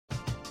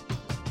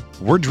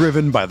We're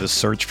driven by the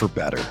search for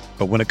better.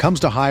 But when it comes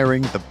to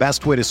hiring, the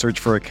best way to search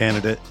for a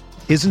candidate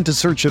isn't to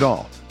search at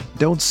all.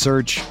 Don't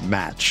search,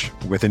 match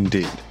with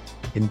Indeed.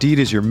 Indeed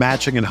is your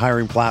matching and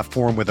hiring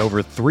platform with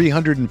over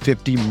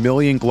 350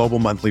 million global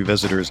monthly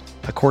visitors,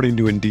 according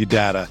to Indeed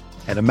data,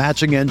 and a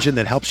matching engine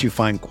that helps you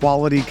find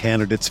quality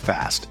candidates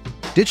fast.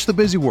 Ditch the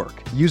busy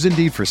work. Use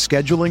Indeed for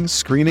scheduling,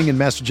 screening, and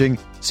messaging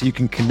so you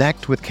can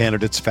connect with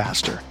candidates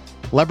faster.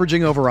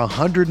 Leveraging over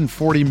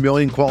 140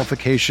 million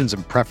qualifications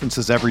and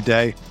preferences every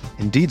day,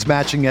 Indeed's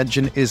matching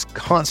engine is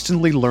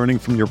constantly learning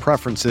from your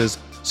preferences,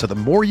 so the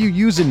more you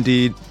use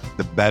Indeed,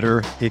 the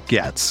better it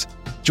gets.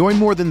 Join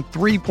more than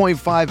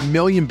 3.5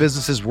 million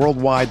businesses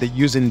worldwide that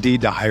use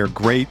Indeed to hire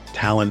great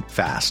talent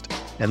fast.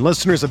 And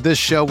listeners of this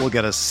show will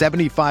get a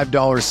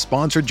 $75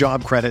 sponsored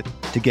job credit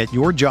to get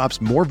your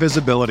jobs more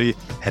visibility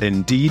at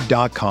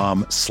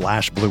Indeed.com/Blue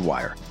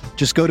Wire.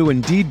 Just go to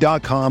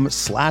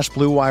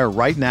Indeed.com/Blue Wire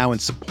right now and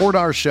support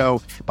our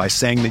show by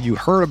saying that you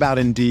heard about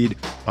Indeed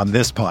on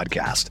this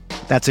podcast.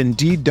 That's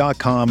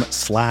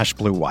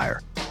Indeed.com/Blue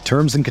Wire.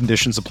 Terms and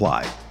conditions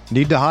apply.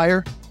 Need to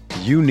hire?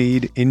 You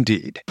need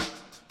Indeed.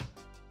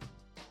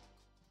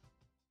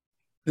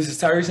 This is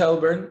Tyrese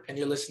Halliburton, and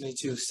you're listening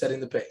to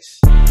Setting the Pace.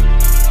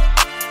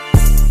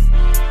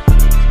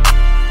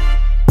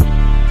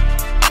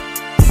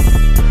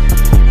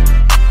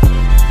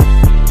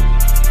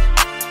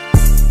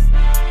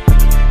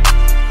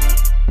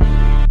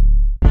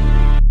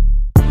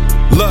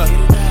 Look,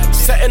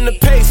 setting the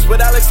pace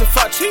with Alex and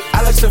Facci.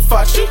 Alex and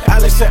Facci.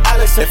 Alex and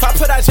Alex. If I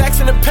put our jacks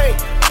in the paint,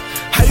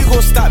 how you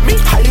gonna stop me?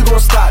 How you gonna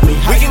stop me?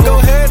 We can go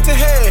head to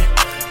head.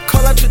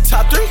 Call out your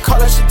top three. Call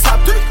out your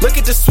top three. Look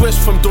at the switch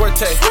from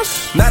Duarte.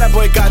 Now that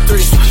boy got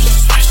three.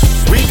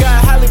 We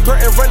got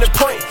Halliburton running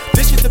point.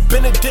 This is the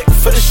Benedict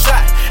for the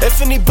shot.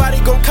 If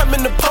anybody gon' come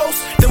in the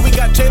post, then we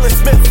got Jalen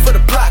Smith for the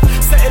block.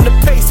 Setting the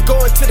pace,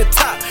 going to the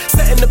top.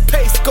 Setting the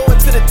pace, going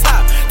to the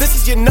top. This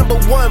is your number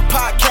one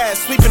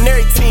podcast. Sweeping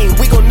every team.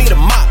 We gon' need a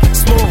mop.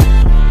 Smooth.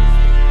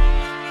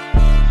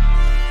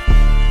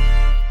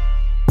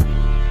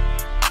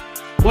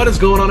 What is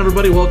going on,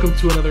 everybody? Welcome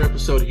to another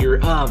episode here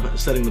of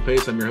Setting the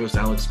Pace. I'm your host,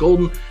 Alex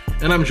Golden,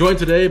 and I'm joined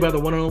today by the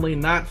one and only,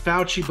 not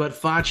Fauci, but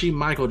Facci,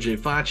 Michael J.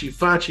 Facci.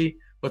 Facci,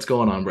 what's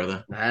going on,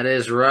 brother? That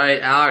is right,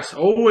 Alex.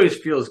 Always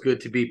feels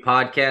good to be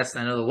podcast.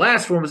 I know the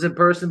last one was in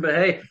person, but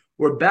hey,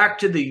 we're back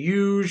to the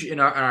huge in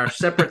our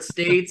separate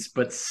states,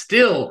 but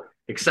still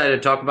excited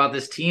to talk about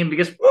this team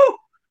because, woo,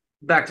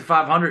 back to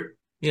 500.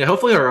 Yeah,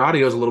 hopefully our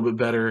audio is a little bit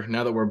better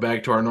now that we're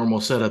back to our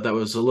normal setup. That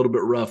was a little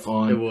bit rough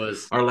on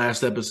our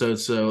last episode.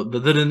 So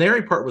the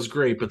Denari part was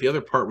great, but the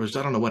other part was,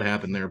 I don't know what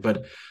happened there.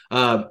 But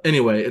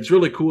anyway, it's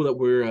really cool that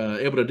we're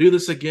able to do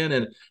this again.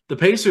 And the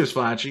Pacers,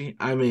 Facci,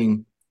 I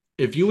mean,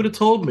 if you would have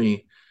told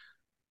me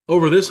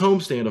over this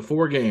homestand of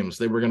 4 games,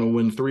 they were going to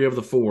win 3 of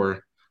the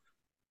 4,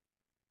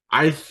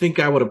 I think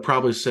I would have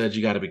probably said,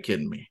 you got to be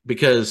kidding me.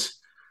 Because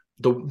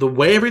the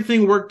way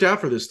everything worked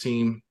out for this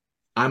team,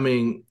 I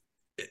mean,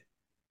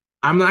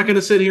 I'm not going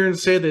to sit here and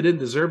say they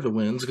didn't deserve the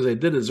wins because they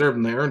did deserve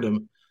them. They earned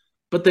them.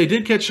 But they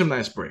did catch some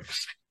nice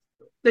breaks.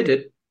 They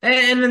did.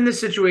 And in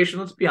this situation,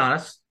 let's be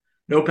honest,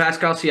 no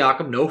Pascal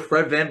Siakam, no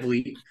Fred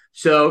VanVleet.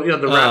 So,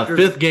 the Raptors.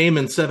 5th game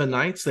in 7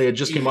 nights. They had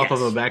just came off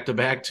of a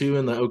back-to-back, too,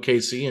 in the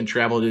OKC and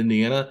traveled to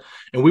Indiana.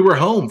 And we were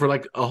home for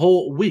like a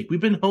whole week.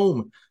 We've been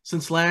home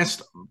since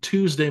last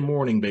Tuesday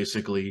morning,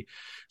 basically.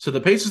 So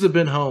the Pacers have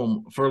been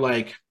home for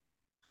like,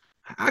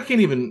 I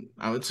can't even,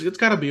 it's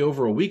got to be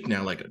over a week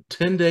now, like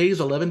 10 days,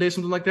 11 days,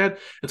 something like that.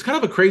 It's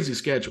kind of a crazy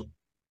schedule.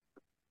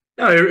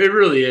 No, it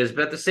really is.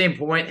 But at the same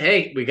point,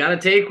 hey, we got to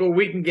take what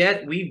we can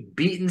get. We've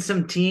beaten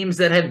some teams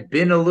that have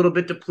been a little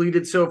bit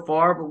depleted so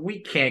far, but we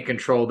can't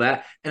control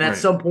that. And at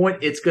some point,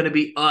 it's going to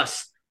be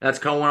us that's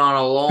going on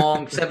a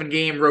long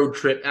 7-game road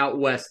trip out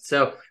west.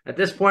 So at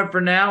this point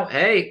for now,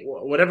 hey,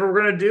 whatever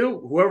we're going to do,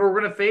 whoever we're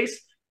going to face,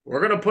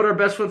 we're going to put our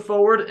best foot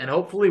forward and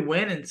hopefully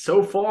win. And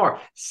so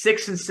far,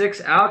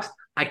 6-6, Alex,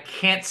 I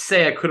can't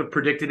say I could have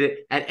predicted it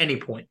at any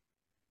point.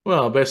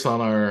 Well, based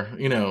on our,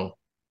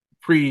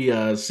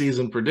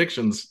 pre-season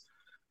predictions,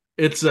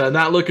 it's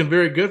not looking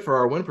very good for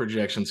our win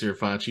projections here,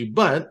 Facci.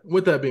 But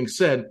with that being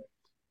said,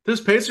 this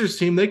Pacers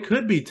team, they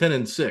could be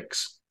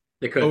 10-6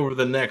 they could over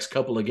the next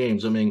couple of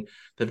games. I mean,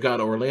 they've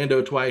got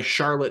Orlando twice,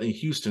 Charlotte, and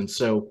Houston.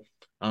 So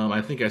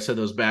I think I said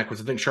those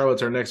backwards. I think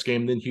Charlotte's our next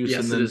game, then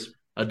Houston, then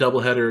a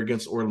doubleheader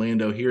against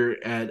Orlando here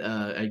at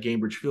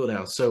Gainbridge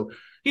Fieldhouse. So,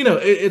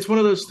 it's one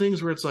of those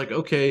things where it's like,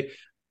 okay,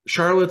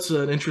 Charlotte's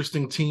an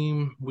interesting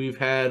team. We've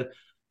had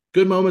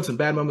good moments and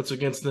bad moments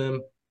against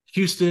them.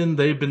 Houston,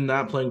 they've been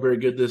not playing very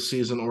good this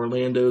season.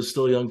 Orlando's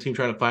still a young team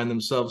trying to find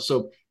themselves.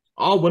 So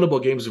all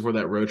winnable games before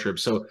that road trip.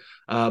 So,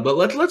 but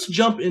let's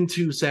jump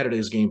into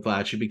Saturday's game,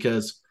 Facci,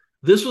 because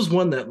this was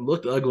one that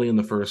looked ugly in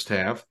the first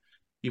half.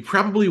 You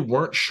probably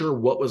weren't sure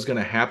what was going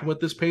to happen with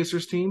this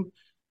Pacers team,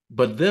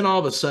 but then all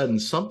of a sudden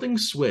something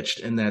switched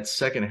in that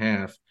second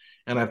half.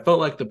 And I felt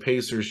like the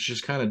Pacers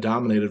just kind of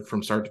dominated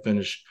from start to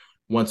finish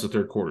once the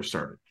third quarter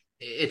started.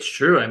 It's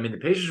true. I mean, the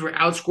Pacers were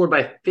outscored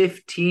by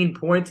 15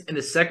 points in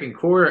the second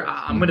quarter.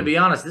 I'm going to be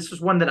honest. This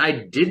was one that I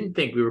didn't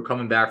think we were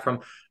coming back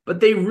from, but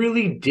they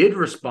really did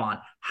respond.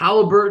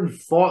 Halliburton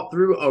fought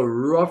through a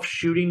rough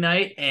shooting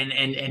night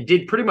and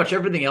did pretty much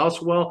everything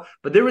else well.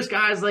 But there was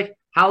guys like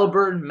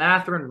Halliburton,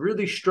 Mathurin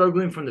really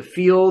struggling from the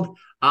field.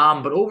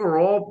 But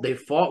overall, they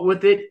fought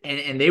with it,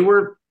 and they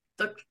were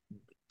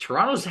 –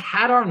 Toronto's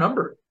had our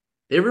number.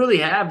 They really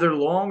have. They're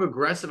long,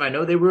 aggressive. I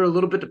know they were a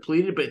little bit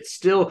depleted, but it's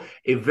still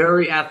a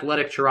very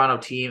athletic Toronto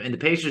team. And the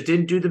Pacers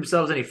didn't do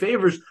themselves any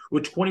favors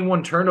with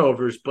 21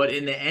 turnovers. But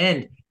in the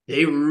end,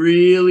 they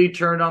really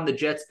turned on the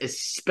Jets,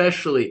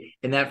 especially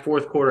in that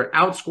fourth quarter,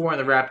 outscoring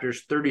the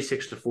Raptors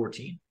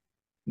 36-14.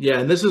 Yeah,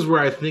 and this is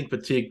where I think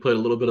fatigue played a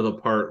little bit of a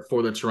part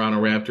for the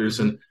Toronto Raptors.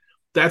 And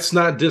that's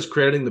not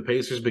discrediting the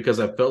Pacers, because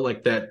I felt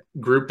like that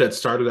group that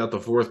started out the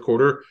fourth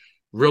quarter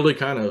really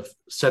kind of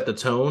set the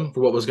tone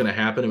for what was going to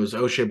happen. It was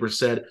Oshae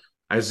Brissett,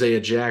 Isaiah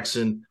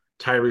Jackson,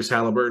 Tyrese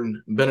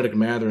Halliburton, Benedict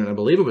Mathurin, I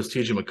believe it was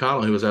T.J.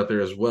 McConnell who was out there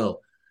as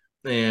well.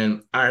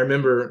 And I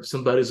remember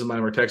some buddies of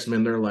mine were texting me,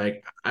 and they're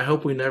like, I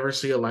hope we never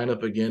see a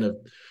lineup again of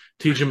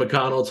T.J.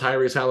 McConnell,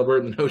 Tyrese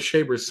Halliburton, and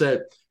Oshae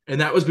Brissett.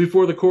 And that was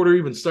before the quarter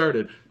even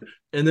started.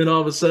 And then all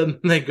of a sudden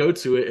they go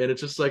to it, and it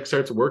just like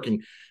starts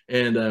working.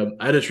 And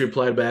I just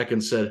replied back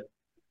and said,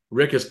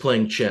 Rick is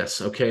playing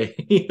chess, okay?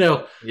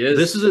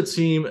 This is a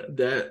team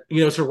that,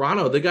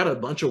 Toronto, they got a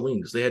bunch of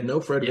wings. They had no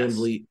Fred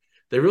VanVleet.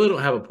 They really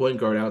don't have a point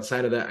guard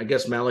outside of that. I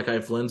guess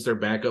Malachi Flynn's their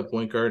backup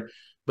point guard,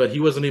 but he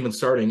wasn't even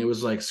starting. It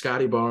was like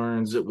Scotty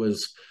Barnes. It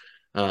was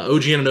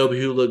OG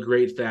Anunoby, who looked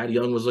great. Thad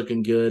Young was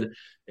looking good.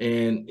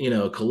 And,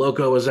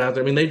 Koloko was out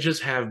there. I mean, they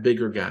just have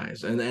bigger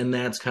guys. And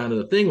that's kind of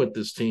the thing with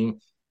this team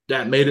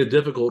that made it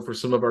difficult for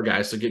some of our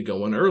guys to get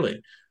going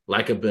early,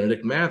 like a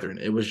Benedict Mathurin.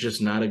 It was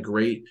just not a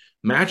great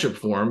matchup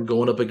for him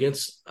going up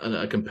against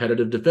a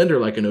competitive defender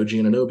like an OG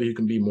Anunoby, who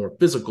can be more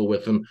physical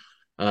with him.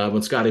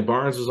 When Scotty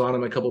Barnes was on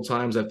him a couple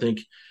times, I think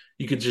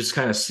you could just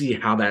kind of see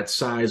how that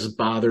size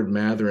bothered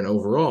Mathurin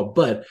overall.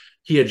 But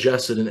he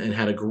adjusted and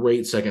had a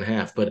great second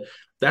half. But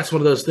that's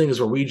one of those things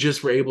where we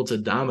just were able to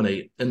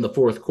dominate in the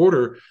fourth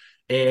quarter,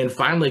 and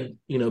finally,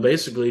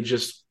 basically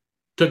just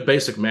took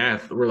basic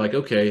math. We're like,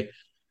 okay,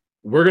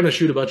 we're going to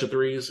shoot a bunch of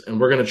threes, and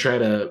we're going to try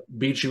to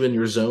beat you in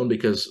your zone,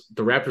 because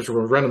the Raptors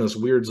were running this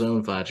weird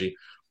zone, Fachi.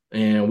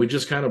 And we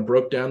just kind of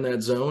broke down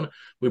that zone.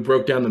 We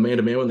broke down the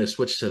man-to-man when they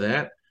switched to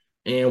that.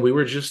 And we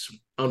were just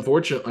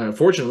unfortunately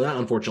for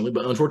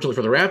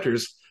the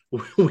Raptors,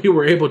 we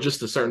were able just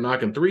to start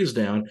knocking threes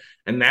down.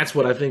 And that's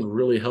what I think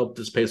really helped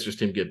this Pacers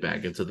team get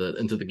back into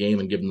the game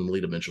and give them the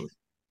lead eventually.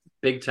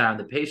 Big time.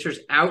 The Pacers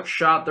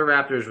outshot the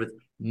Raptors with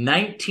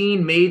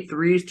 19 made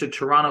threes to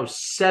Toronto's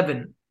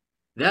 7.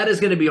 That is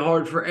going to be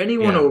hard for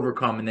anyone to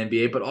overcome in the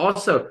NBA, but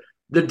also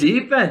the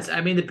defense.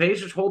 I mean, the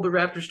Pacers hold the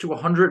Raptors to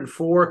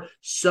 104,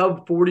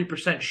 sub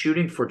 40%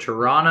 shooting for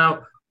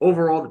Toronto.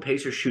 Overall, the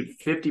Pacers shoot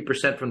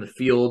 50% from the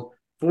field,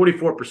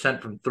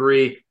 44% from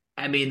three.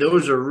 I mean,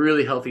 those are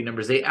really healthy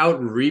numbers. They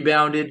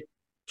out-rebounded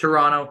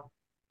Toronto.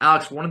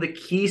 Alex, one of the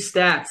key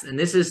stats, and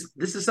this is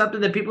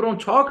something that people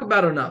don't talk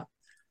about enough,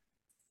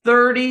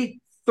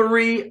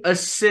 33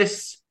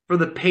 assists for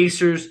the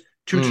Pacers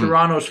to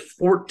Toronto's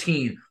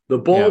 14. The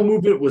ball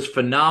movement was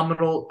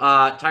phenomenal.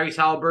 Tyrese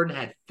Halliburton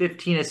had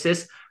 15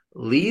 assists,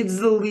 leads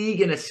the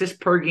league in assists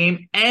per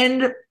game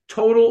and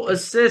total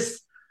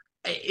assists.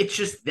 It's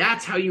just,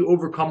 that's how you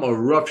overcome a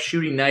rough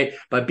shooting night,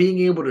 by being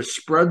able to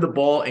spread the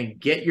ball and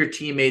get your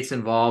teammates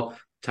involved.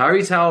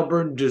 Tyrese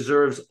Halliburton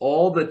deserves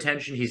all the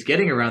attention he's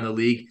getting around the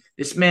league.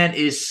 This man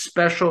is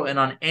special, and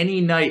on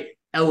any night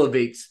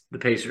elevates the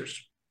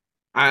Pacers.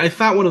 I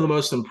thought one of the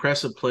most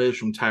impressive plays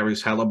from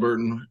Tyrese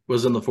Halliburton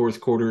was in the fourth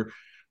quarter,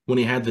 when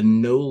he had the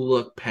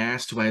no-look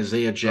pass to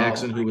Isaiah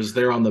Jackson, who was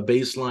there on the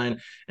baseline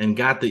and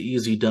got the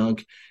easy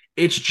dunk.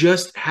 It's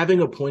just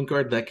having a point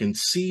guard that can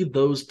see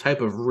those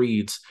type of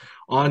reads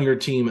on your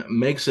team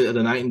makes it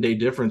a night and day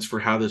difference for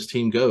how this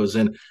team goes.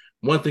 And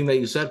one thing that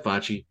you said,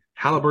 Fachi,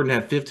 Halliburton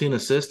had 15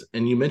 assists,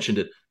 and you mentioned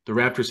it, the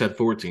Raptors had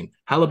 14.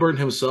 Halliburton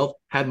himself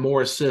had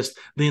more assists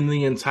than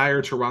the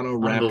entire Toronto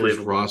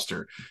Raptors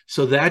roster.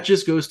 So that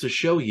just goes to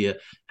show you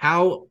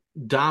how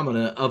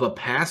dominant of a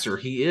passer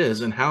he is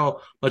and how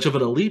much of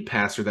an elite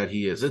passer that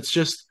he is. It's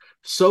just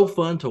so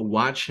fun to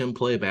watch him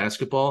play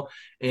basketball.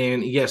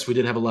 And yes, we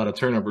did have a lot of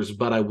turnovers,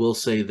 but I will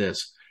say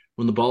this.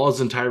 When the ball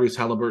is in Tyrese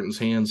Halliburton's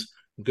hands,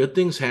 good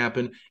things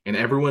happen, and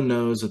everyone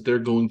knows that they're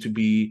going to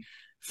be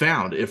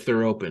found if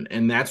they're open.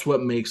 And that's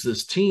what makes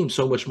this team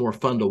so much more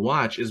fun to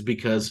watch, is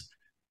because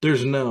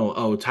there's no,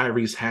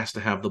 Tyrese has to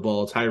have the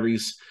ball.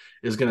 Tyrese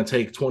is going to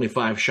take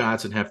 25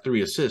 shots and have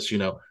 3 assists,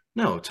 No,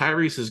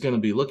 Tyrese is going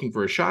to be looking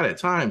for a shot at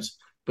times,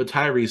 but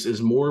Tyrese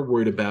is more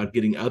worried about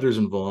getting others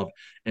involved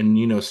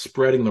and,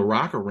 spreading the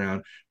rock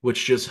around,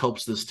 which just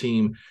helps this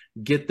team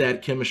get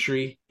that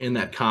chemistry and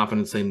that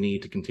confidence they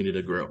need to continue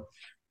to grow.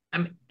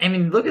 I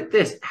mean, look at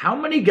this. How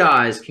many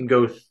guys can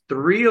go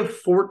 3 of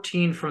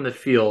 14 from the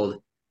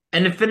field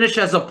and then finish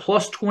as a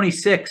plus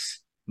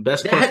 26?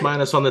 Best plus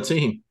minus on the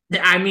team.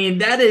 I mean,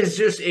 that is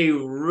just a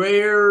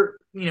rare,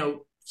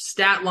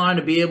 stat line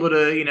to be able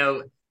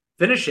to,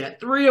 finish at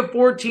 3 of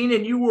 14,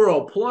 and you were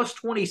a plus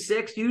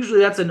 26.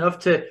 Usually that's enough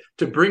to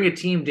bring a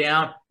team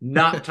down.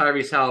 Not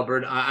Tyrese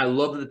Haliburton. I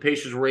love that the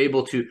Pacers were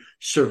able to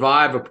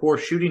survive a poor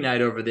shooting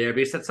night over there,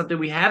 because that's something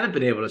we haven't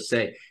been able to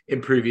say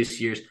in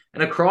previous years.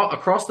 And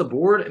across the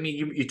board, I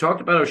mean, you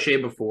talked about O'Shea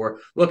before.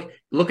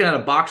 Looking at a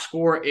box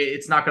score,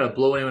 it's not going to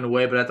blow anyone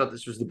away, but I thought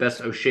this was the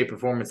best O'Shea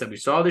performance that we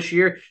saw this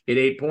year. He had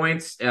 8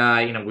 points.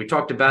 We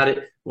talked about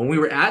it when we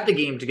were at the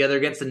game together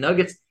against the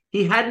Nuggets.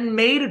 He hadn't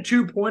made a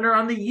 2-pointer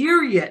on the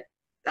year yet.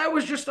 That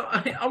was just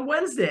on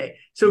Wednesday.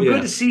 So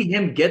good to see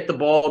him get the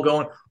ball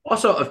going.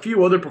 Also, a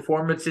few other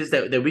performances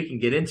that we can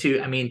get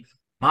into. I mean,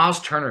 Miles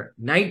Turner,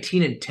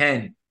 19 and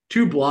 10,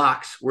 2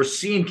 blocks. We're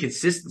seeing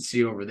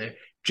consistency over there.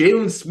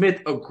 Jalen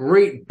Smith, a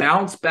great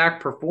bounce-back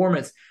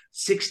performance,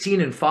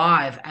 16 and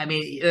 5. I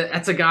mean,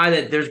 that's a guy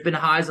that there's been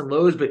highs and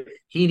lows, but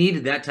he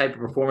needed that type of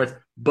performance.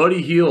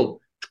 Buddy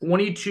Hield,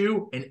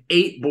 22 and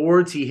 8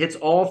 boards. He hits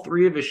all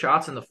 3 of his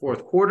shots in the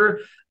fourth quarter.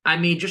 I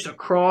mean, just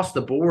across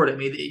the board. I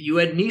mean, you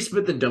had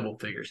Nesmith in double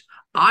figures.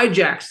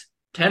 Ijax,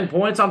 10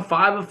 points on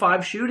 5 of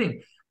 5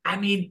 shooting. I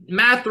mean,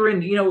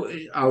 Mathurin,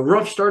 a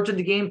rough start to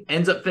the game,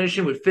 ends up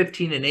finishing with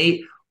 15 and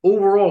 8.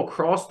 Overall,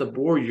 across the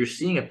board, you're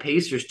seeing a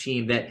Pacers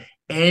team that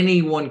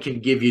anyone can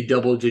give you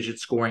double-digit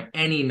scoring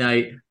any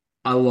night.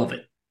 I love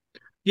it.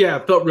 Yeah,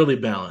 it felt really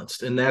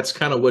balanced, and that's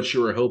kind of what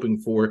you were hoping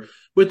for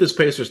with this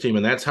Pacers team,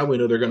 and that's how we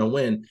know they're going to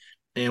win.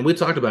 And we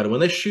talked about it. When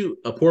they shoot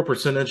a poor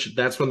percentage,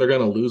 that's when they're going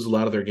to lose a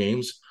lot of their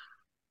games.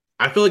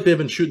 I feel like they've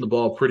been shooting the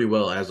ball pretty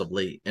well as of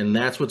late, and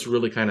that's what's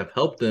really kind of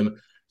helped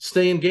them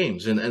stay in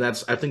games. And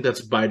I think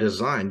that's by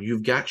design.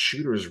 You've got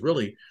shooters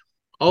really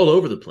all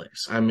over the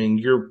place. I mean,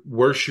 your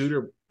worst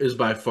shooter is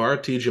by far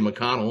T.J.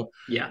 McConnell.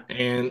 Yeah.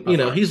 And,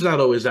 he's not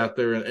always out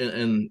there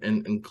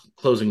in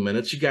closing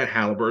minutes. You got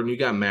Haliburton, you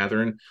got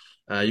Mathurin.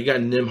 You got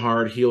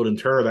Nembhard, Hield, and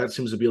Turner. That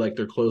seems to be like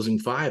their closing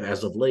 5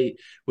 as of late,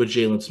 with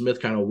Jalen Smith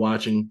kind of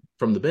watching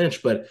from the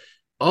bench. But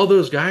all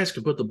those guys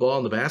can put the ball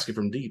in the basket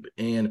from deep.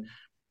 And,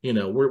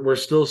 we're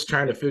still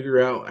trying to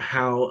figure out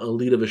how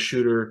elite of a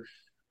shooter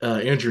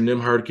Andrew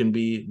Nembhard can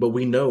be. But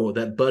we know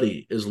that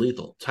Buddy is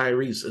lethal.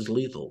 Tyrese is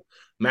lethal.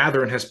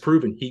 Mathurin has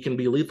proven he can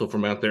be lethal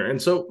from out there. And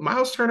so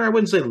Miles Turner, I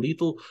wouldn't say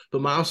lethal,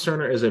 but Miles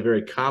Turner is a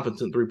very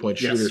competent three-point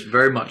shooter. Yes,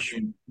 very much.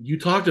 And you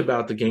talked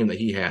about the game that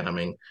he had. I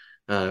mean,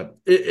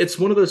 it's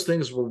one of those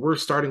things where we're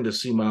starting to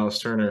see Miles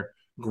Turner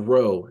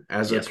grow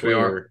as a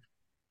player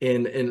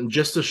in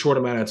just a short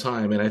amount of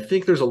time. And I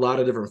think there's a lot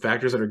of different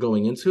factors that are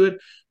going into it.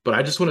 But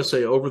I just want to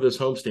say, over this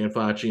homestand,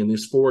 Facci, in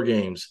these 4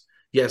 games,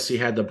 yes, he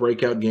had the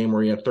breakout game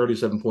where he had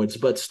 37 points,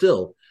 but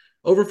still,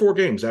 over 4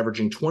 games,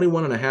 averaging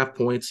 21.5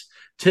 points,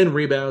 10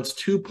 rebounds,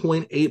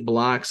 2.8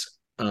 blocks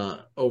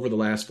over the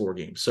last 4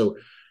 games. So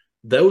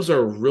those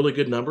are really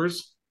good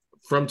numbers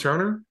from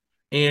Turner.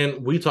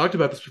 And we talked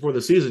about this before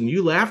the season.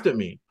 You laughed at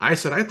me. I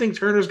said, I think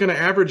Turner's going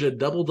to average a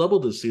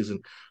double-double this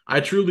season. I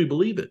truly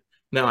believe it.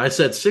 Now, I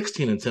said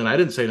 16 and 10. I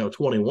didn't say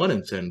 21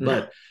 and 10. No.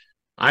 But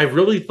I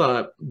really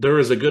thought there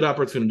is a good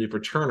opportunity for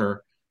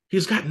Turner.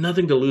 He's got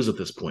nothing to lose at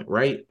this point,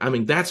 right? I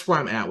mean, that's where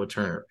I'm at with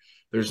Turner.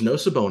 There's no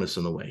Sabonis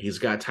in the way. He's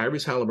got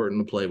Tyrese Haliburton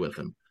to play with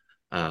him.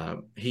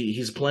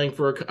 He's playing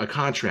for a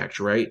contract,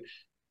 right?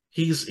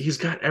 He's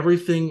got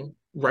everything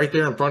right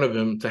there in front of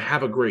him to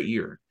have a great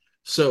year.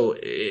 So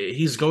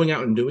he's going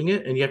out and doing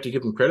it, and you have to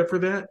give him credit for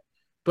that.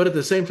 But at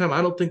the same time,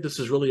 I don't think this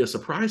is really a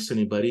surprise to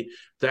anybody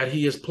that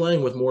he is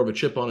playing with more of a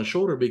chip on his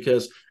shoulder,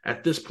 because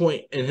at this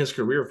point in his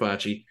career,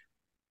 Facci,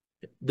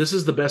 this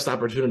is the best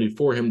opportunity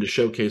for him to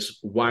showcase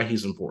why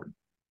he's important.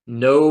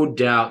 No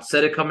doubt.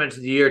 Said it coming into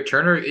the year.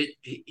 Turner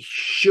he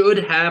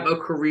should have a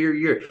career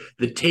year.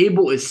 The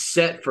table is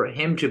set for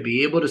him to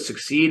be able to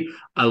succeed.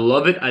 I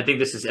love it. I think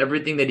this is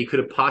everything that he could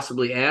have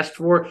possibly asked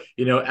for,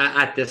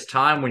 at this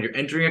time when you're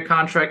entering a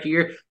contract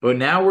year. But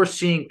now we're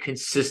seeing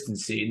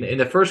consistency. In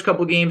the first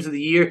couple games of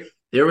the year,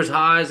 there was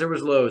highs, there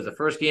was lows. The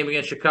first game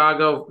against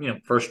Chicago,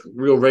 first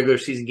real regular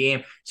season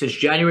game since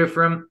January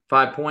for him,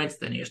 5 points.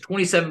 Then he has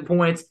 27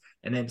 points.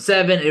 And then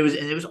 7, it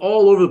was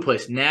all over the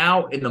place.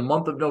 Now, in the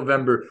month of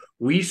November,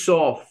 we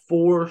saw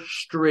 4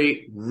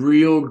 straight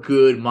real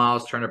good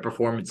Miles Turner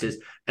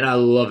performances, and I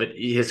love it.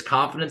 His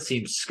confidence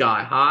seems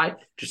sky high,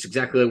 just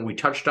exactly like we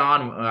touched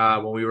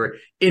on when we were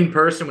in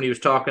person, when he was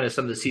talking to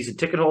some of the season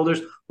ticket holders.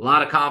 A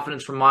lot of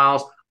confidence from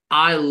Miles.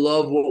 I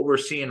love what we're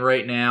seeing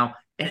right now,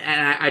 and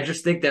I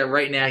just think that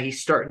right now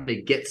he's starting to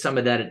get some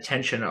of that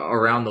attention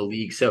around the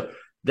league. So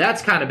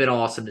that's kind of been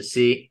awesome to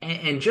see,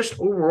 and just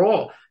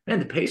overall, man,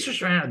 the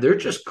Pacers right now, they're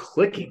just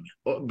clicking.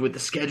 With the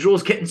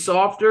schedules getting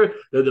softer,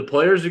 the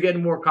players are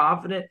getting more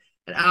confident.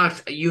 And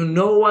Alex,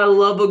 I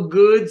love a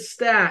good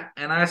stat,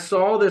 and I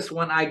saw this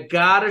one. I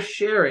got to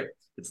share it.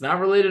 It's not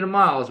related to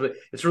Miles, but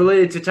it's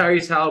related to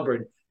Tyrese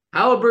Haliburton.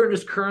 Haliburton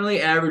is currently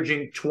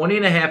averaging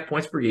 20.5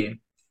 points per game,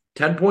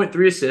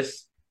 10.3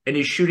 assists, and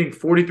he's shooting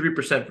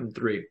 43% from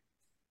 3.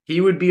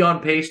 He would be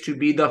on pace to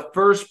be the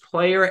first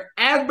player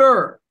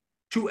ever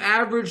to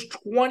average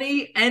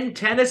 20 and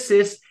 10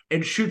 assists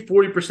and shoot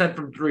 40%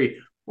 from 3.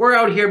 We're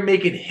out here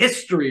making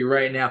history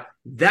right now.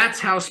 That's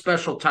how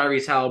special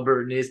Tyrese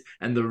Halliburton is.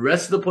 And the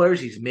rest of the players,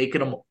 he's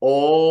making them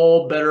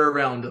all better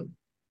around him.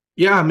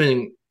 Yeah, I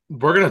mean,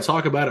 we're going to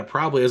talk about it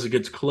probably as it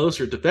gets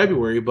closer to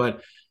February,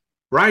 but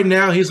right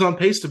now he's on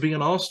pace to be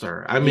an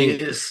all-star. I mean,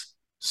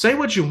 say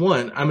what you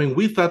want. I mean,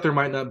 we thought there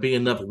might not be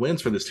enough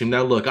wins for this team.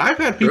 Now, look, I've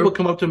had people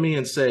come up to me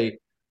and say,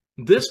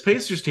 this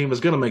Pacers team is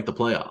going to make the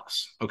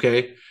playoffs,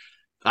 okay?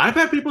 I've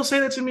had people say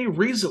that to me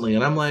recently,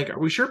 and I'm like, are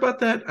we sure about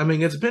that? I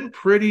mean, it's been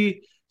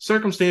pretty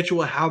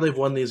circumstantial how they've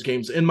won these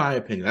games, in my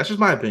opinion. That's just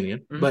my opinion.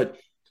 Mm-hmm. But,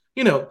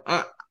 you know,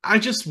 I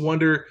just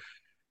wonder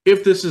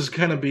if this is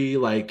going to be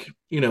like,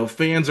 you know,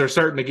 fans are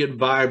starting to get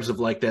vibes of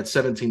like that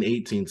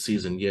 17-18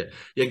 season. You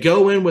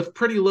go in with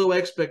pretty low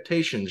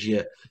expectations.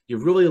 You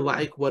really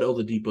like what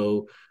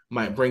Oladipo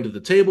might bring to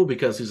the table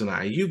because he's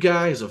an IU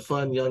guy. He's a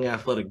fun, young,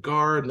 athletic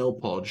guard. No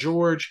Paul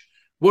George.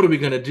 What are we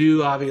going to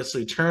do?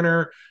 Obviously,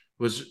 Turner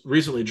was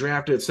recently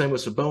drafted. Same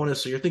with Sabonis.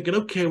 So you're thinking,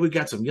 okay, we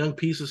got some young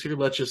pieces here.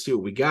 Let's just see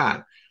what we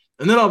got.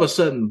 And then all of a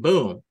sudden,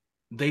 boom,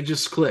 they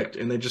just clicked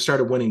and they just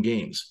started winning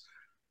games.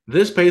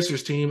 This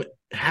Pacers team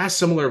has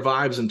similar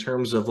vibes in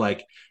terms of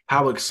like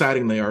how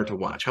exciting they are to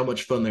watch, how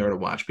much fun they are to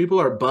watch. People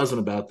are buzzing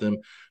about them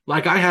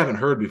like I haven't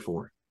heard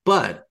before.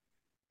 But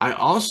I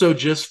also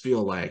just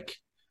feel like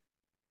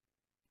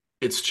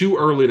it's too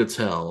early to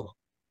tell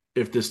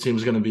if this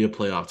team's going to be a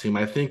playoff team.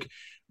 I think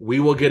we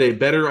will get a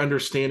better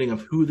understanding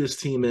of who this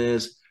team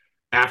is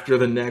after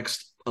the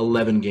next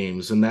 11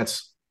 games. And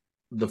that's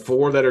the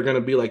 4 that are going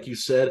to be, like you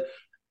said,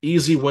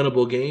 easy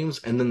winnable games,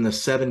 and then the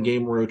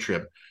 7-game road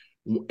trip.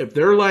 If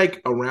they're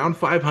like around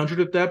 500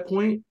 at that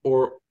point,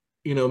 or,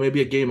 you know,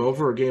 maybe a game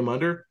over or game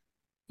under,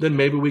 then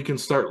maybe we can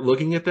start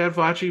looking at that,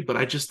 Facci. But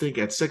I just think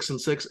at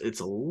 6-6, it's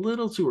a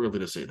little too early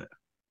to say that.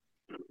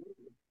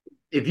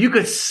 If you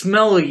could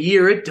smell a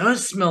year, it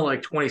does smell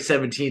like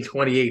 2017,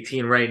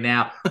 2018 right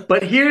now.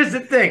 But here's the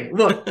thing.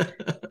 Look,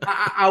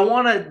 I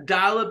want to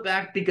dial it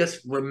back because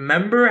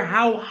remember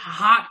how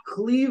hot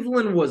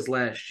Cleveland was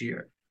last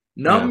year.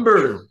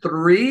 Number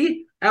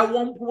 3 at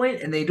one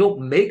point, and they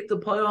don't make the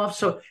playoffs.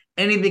 So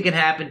anything can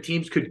happen.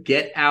 Teams could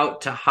get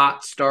out to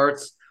hot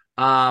starts.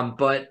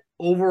 But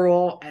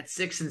overall, at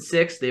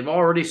 6-6, they've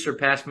already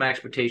surpassed my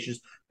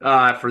expectations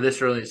for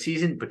this early in the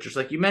season. But just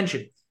like you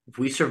mentioned, if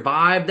we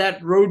survive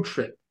that road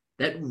trip,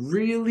 that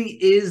really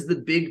is the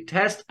big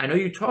test. I know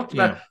you talked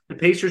about the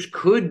Pacers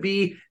could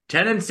be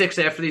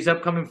 10-6 after these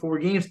upcoming 4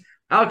 games.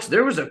 Alex,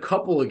 there was a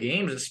couple of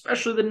games,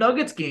 especially the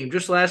Nuggets game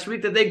just last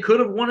week, that they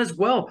could have won as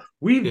well.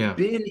 We've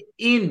been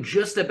in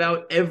just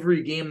about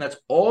every game. That's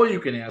all you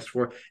can ask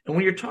for. And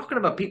when you're talking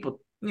about people,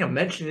 you know,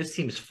 mentioning this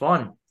team's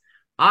fun,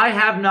 I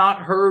have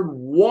not heard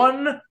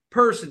one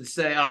person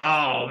say,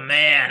 oh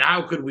man,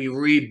 how could we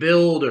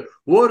rebuild? Or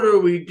what are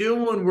we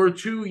doing? We're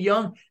too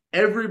young.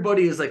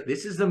 Everybody is like,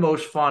 this is the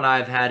most fun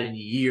I've had in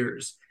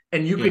years.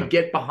 And you could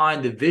get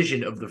behind the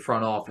vision of the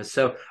front office.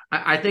 So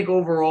I think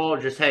overall,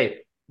 just, hey,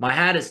 my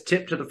hat is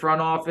tipped to the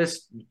front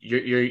office.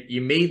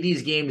 You made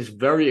these games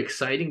very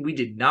exciting. We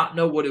did not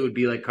know what it would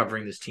be like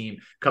covering this team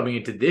coming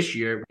into this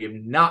year. We have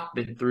not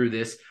been through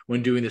this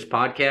when doing this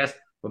podcast.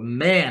 But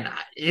man,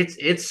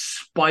 it's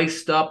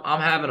spiced up. I'm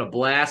having a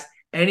blast.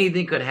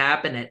 Anything could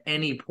happen at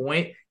any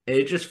point. And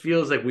it just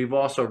feels like we've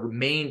also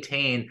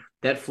maintained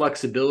that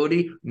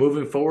flexibility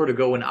moving forward to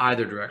go in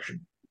either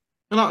direction.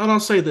 And I'll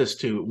say this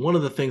too. One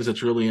of the things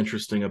that's really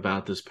interesting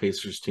about this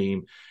Pacers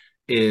team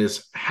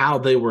is how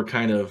they were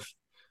kind of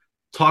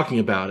talking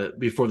about it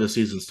before the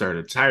season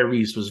started.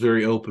 Tyrese was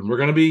very open. We're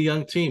going to be a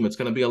young team. It's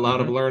going to be a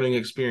lot of learning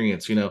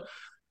experience. You know,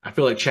 I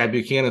feel like Chad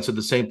Buchanan said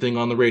the same thing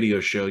on the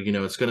radio show. You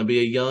know, it's going to be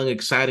a young,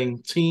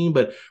 exciting team,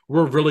 but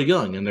we're really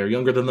young, and they're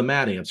younger than the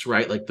Mad Ants,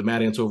 right? Like the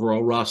Mad Ants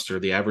overall roster,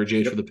 the average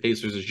age for the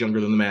Pacers is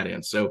younger than the Mad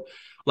Ants. So,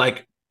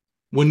 like,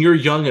 when you're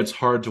young, it's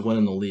hard to win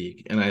in the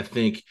league. And I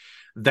think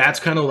that's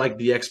kind of like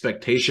the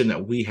expectation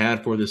that we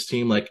had for this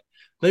team. Like,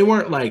 they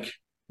weren't like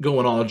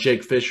going all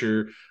Jake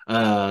Fisher,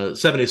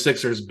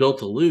 76ers built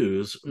to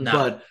lose,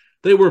 but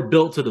they were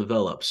built to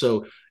develop.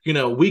 So, you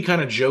know, we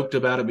kind of joked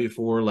about it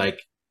before,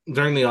 like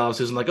during the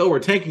offseason, like, oh, we're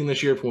tanking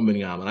this year for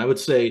Wembanyama. And I would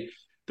say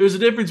there's a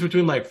difference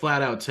between like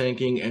flat out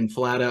tanking and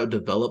flat out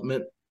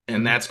development.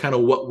 And that's kind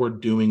of what we're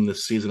doing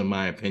this season, in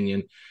my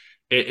opinion.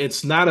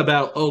 It's not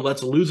about, oh,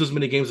 let's lose as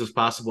many games as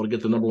possible to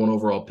get the number 1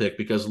 overall pick,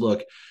 because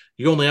look,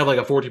 you only have like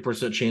a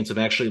 40% chance of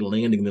actually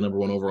landing the number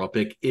 1 overall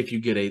pick if you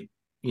get a,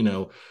 you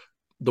know,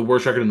 the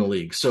worst record in the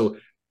league. So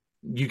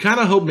you kind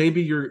of hope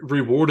maybe you're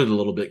rewarded a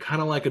little bit,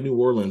 kind of like a New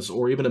Orleans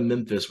or even a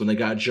Memphis when they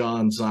got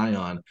John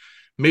Zion.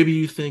 Maybe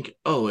you think,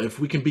 oh, if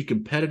we can be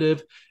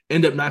competitive,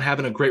 end up not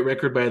having a great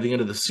record by the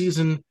end of the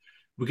season,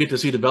 we get to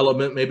see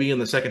development. Maybe in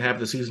the second half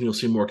of the season, you'll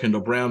see more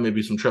Kendall Brown,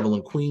 maybe some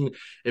Trevelin Queen,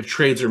 if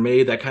trades are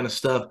made, that kind of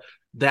stuff.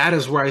 That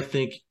is where I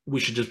think we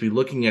should just be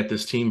looking at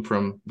this team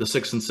from the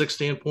 6-6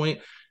 standpoint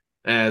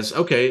as,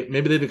 okay,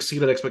 maybe they've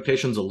exceeded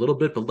expectations a little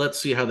bit, but let's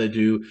see how they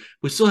do.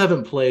 We still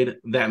haven't played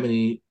that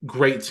many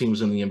great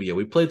teams in the NBA.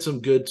 We played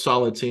some good,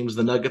 solid teams.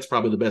 The Nuggets,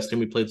 probably the best team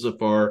we played so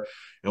far,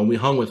 and we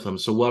hung with them.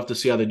 So we'll have to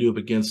see how they do up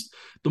against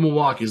the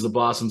Milwaukees, the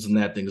Bostons, and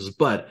that things.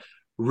 But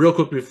real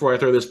quick before I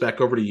throw this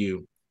back over to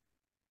you,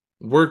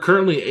 we're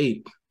currently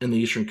 8th in the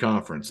Eastern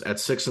Conference at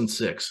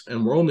 6-6,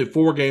 and we're only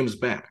 4 games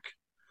back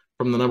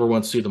from the number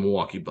 1 seed, the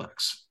Milwaukee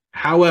Bucks.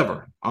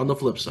 However, on the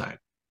flip side,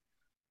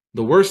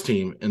 the worst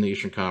team in the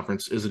Eastern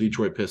Conference is the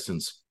Detroit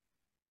Pistons.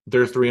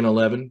 They're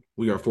 3-11.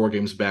 We are 4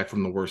 games back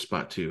from the worst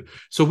spot too.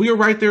 So we are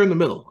right there in the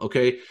middle,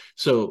 okay?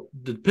 So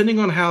depending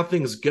on how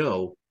things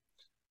go,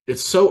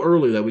 it's so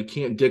early that we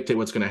can't dictate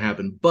what's going to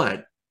happen,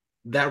 but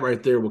that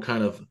right there will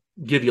kind of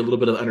give you a little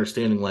bit of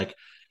understanding, like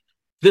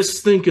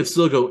this thing could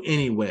still go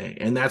any way,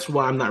 and that's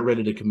why I'm not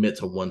ready to commit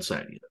to one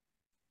side either.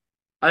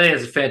 I think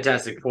that's a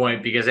fantastic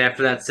point, because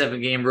after that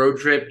 7-game road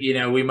trip,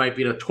 we might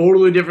be in a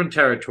totally different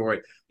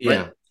territory.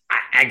 Yeah. But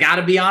I got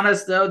to be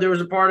honest, though, there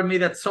was a part of me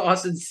that saw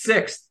us in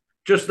 6th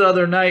just the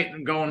other night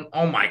and going,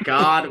 oh my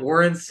God,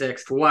 we're in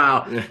 6th.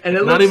 Wow. And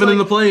it not even in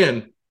the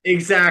play-in.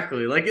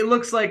 Exactly. Like it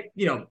looks like,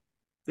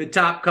 the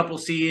top couple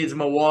seeds,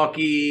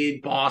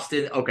 Milwaukee,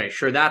 Boston. Okay,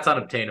 sure, that's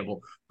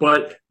unobtainable.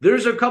 But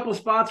there's a couple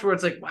spots where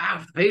it's like, wow,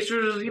 if the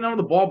Pacers,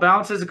 the ball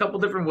bounces a couple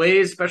different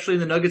ways, especially in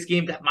the Nuggets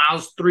game, that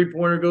Miles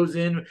 3-pointer goes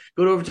in,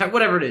 go to overtime,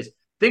 whatever it is.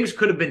 Things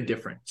could have been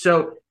different.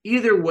 So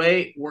either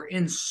way, we're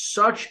in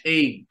such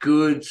a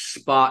good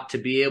spot to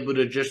be able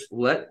to just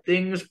let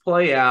things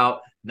play out,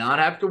 not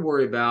have to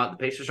worry about. The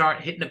Pacers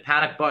aren't hitting a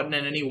panic button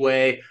in any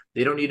way.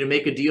 They don't need to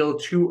make a deal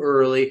too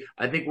early.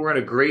 I think we're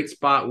in a great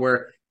spot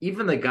where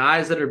even the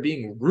guys that are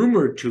being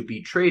rumored to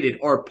be traded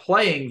are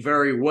playing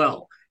very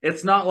well.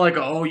 It's not like,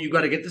 oh, you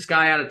got to get this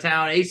guy out of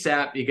town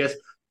ASAP, because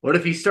what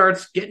if he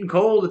starts getting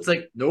cold? It's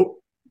like,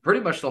 nope,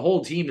 pretty much the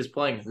whole team is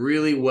playing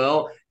really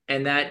well.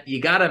 And that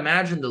you got to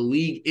imagine the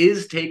league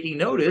is taking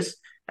notice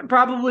and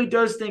probably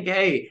does think,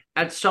 hey,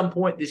 at some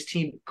point this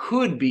team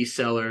could be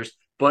sellers,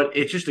 but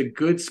it's just a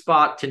good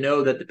spot to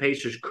know that the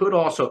Pacers could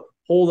also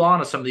hold on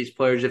to some of these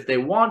players if they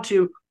want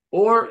to,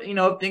 or,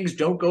 if things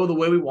don't go the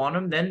way we want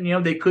them,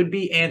 then, they could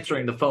be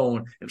answering the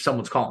phone if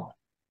someone's calling.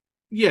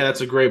 Yeah, that's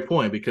a great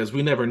point, because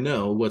we never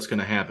know what's going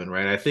to happen,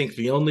 right? I think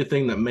the only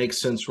thing that makes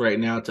sense right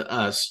now to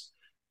us,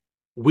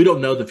 we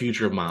don't know the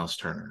future of Miles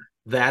Turner.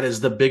 That is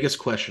the biggest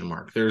question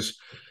mark. There's,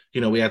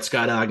 we had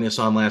Scott Agnes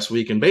on last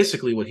week, and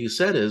basically what he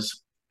said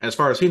is, as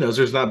far as he knows,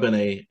 there's not been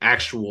a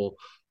actual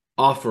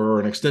offer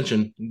or an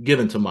extension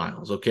given to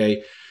Miles,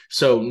 okay?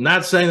 So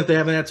not saying that they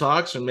haven't had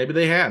talks, and maybe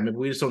they have. Maybe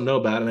we just don't know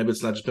about it. Maybe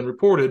it's not just been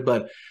reported.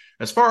 But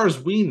as far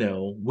as we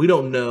know, we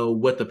don't know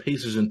what the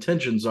Pacers'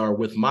 intentions are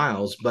with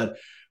Miles. But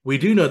we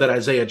do know that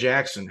Isaiah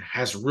Jackson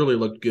has really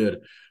looked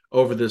good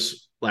over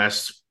this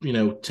last,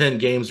 10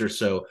 games or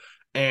so.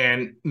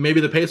 And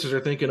maybe the Pacers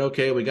are thinking,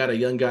 okay, we got a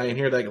young guy in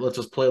here that lets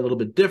us play a little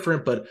bit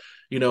different. But,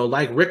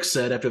 like Rick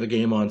said after the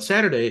game on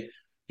Saturday,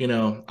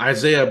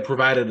 Isaiah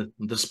provided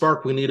the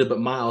spark we needed, but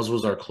Miles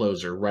was our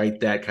closer, right?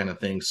 That kind of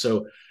thing.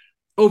 So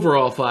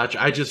overall, Fletch,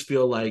 I just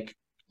feel like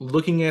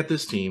looking at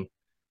this team,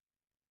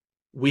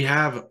 we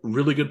have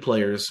really good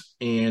players,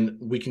 and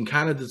we can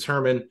kind of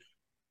determine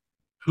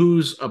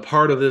who's a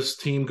part of this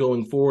team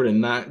going forward and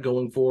not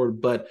going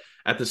forward. But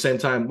at the same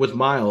time, with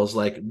Miles,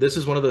 like, this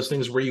is one of those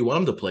things where you want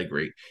him to play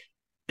great.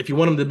 If you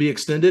want him to be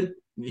extended,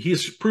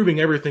 he's proving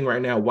everything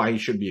right now why he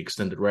should be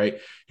extended, right?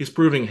 He's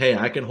proving, hey,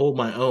 I can hold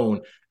my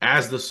own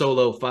as the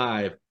solo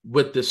 5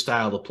 with this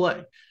style of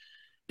play.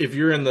 If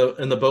you're in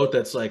the boat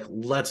that's like,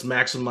 let's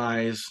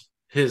maximize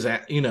his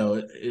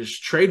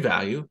trade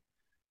value,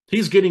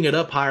 he's getting it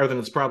up higher than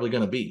it's probably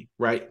going to be,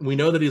 right? We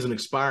know that he's an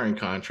expiring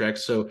contract,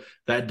 so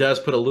that does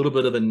put a little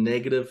bit of a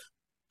negative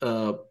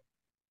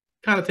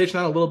connotation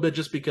on a little bit,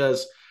 just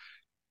because,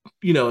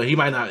 he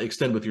might not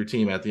extend with your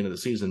team at the end of the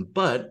season.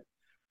 But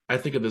I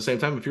think at the same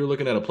time, if you're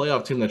looking at a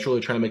playoff team that's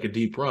really trying to make a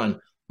deep run,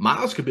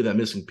 Miles could be that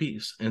missing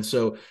piece. And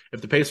so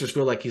if the Pacers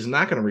feel like he's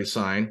not going to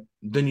resign,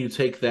 then you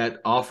take that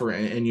offer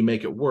and you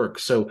make it work.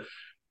 So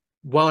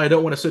while I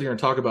don't want to sit here and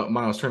talk about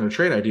Miles Turner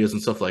trade ideas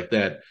and stuff like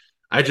that,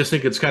 I just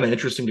think it's kind of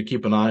interesting to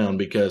keep an eye on,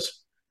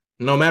 because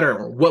no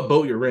matter what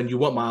boat you're in, you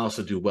want Miles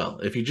to do well.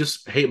 If you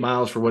just hate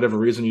Miles for whatever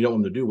reason, you don't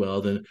want him to do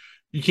well, then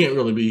you can't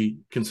really be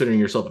considering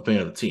yourself a fan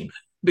of the team.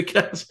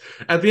 Because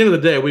at the end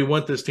of the day, we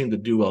want this team to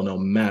do well no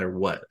matter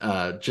what,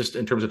 just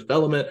in terms of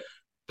development,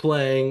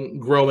 playing,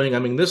 growing. I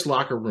mean, this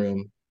locker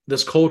room,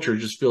 this culture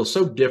just feels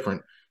so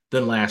different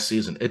than last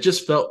season. It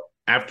just felt,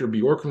 after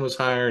Bjorkgren was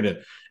hired and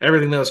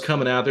everything that was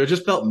coming out there, it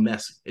just felt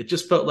messy. It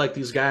just felt like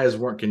these guys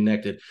weren't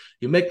connected.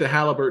 You make the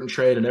Halliburton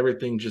trade and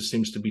everything just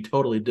seems to be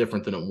totally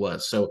different than it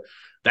was. So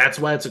that's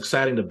why it's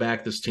exciting to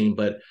back this team.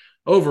 But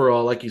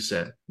overall, like you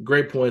said,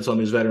 great points on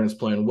these veterans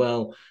playing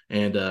well.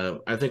 And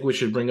I think we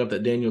should bring up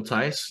that Daniel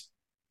Theis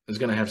is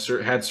going to have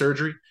had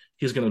surgery.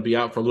 He's going to be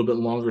out for a little bit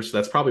longer, so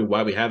that's probably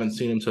why we haven't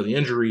seen him. So the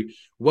injury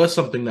was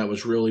something that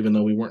was real, even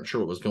though we weren't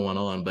sure what was going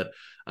on. But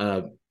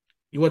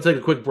you want to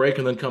take a quick break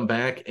and then come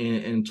back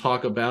and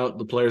talk about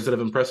the players that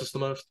have impressed us the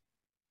most?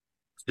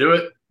 Let's do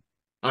it.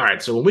 All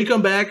right, so when we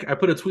come back, I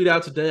put a tweet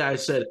out today. I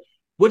said,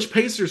 which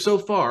Pacer so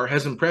far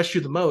has impressed you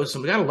the most?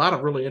 And we got a lot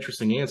of really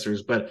interesting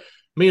answers, but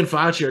me and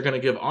Facci are going to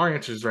give our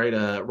answers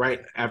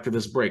right after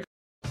this break.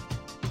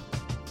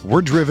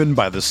 We're driven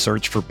by the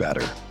search for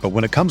better. But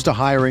when it comes to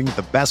hiring,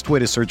 the best way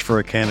to search for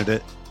a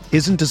candidate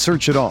isn't to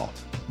search at all.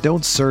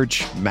 Don't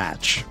search,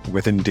 match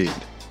with Indeed.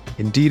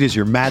 Indeed is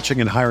your matching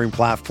and hiring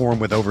platform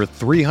with over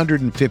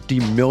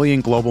 350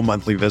 million global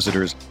monthly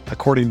visitors,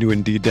 according to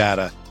Indeed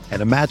data,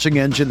 and a matching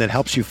engine that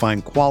helps you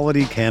find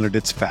quality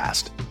candidates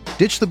fast.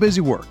 Ditch the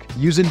busy work.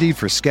 Use Indeed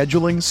for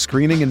scheduling,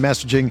 screening, and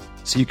messaging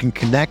so you can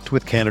connect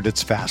with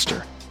candidates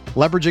faster.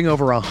 Leveraging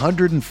over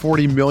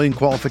 140 million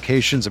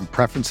qualifications and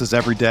preferences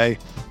every day,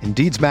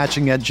 Indeed's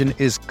matching engine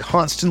is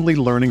constantly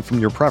learning from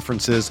your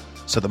preferences,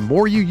 so the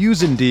more you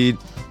use Indeed,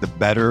 the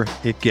better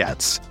it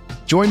gets.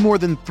 Join more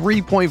than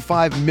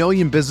 3.5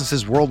 million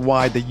businesses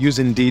worldwide that use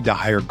Indeed to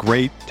hire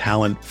great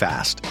talent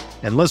fast.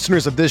 And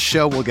listeners of this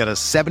show will get a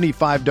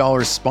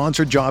 $75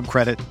 sponsored job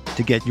credit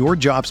to get your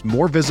jobs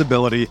more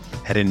visibility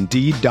at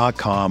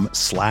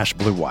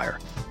Indeed.com/Blue Wire.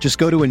 Just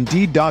go to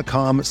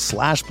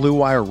Indeed.com/Blue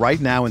Wire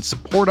right now and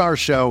support our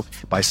show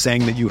by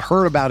saying that you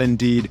heard about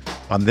Indeed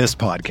on this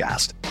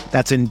podcast.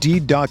 That's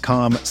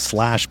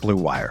Indeed.com/Blue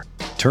Wire.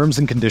 Terms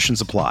and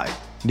conditions apply.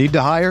 Need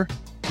to hire?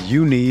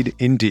 You need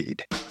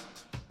Indeed.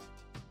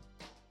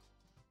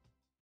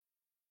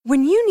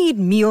 When you need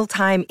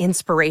mealtime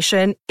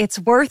inspiration, it's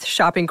worth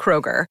shopping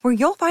Kroger, where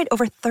you'll find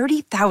over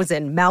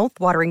 30,000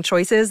 mouth-watering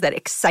choices that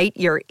excite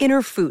your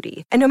inner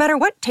foodie. And no matter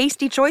what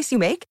tasty choice you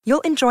make,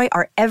 you'll enjoy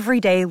our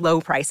everyday low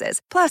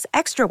prices, plus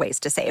extra ways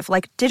to save,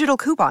 like digital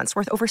coupons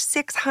worth over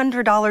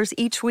 $600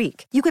 each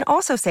week. You can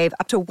also save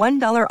up to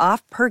 $1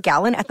 off per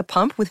gallon at the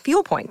pump with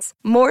fuel points.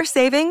 More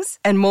savings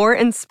and more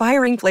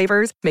inspiring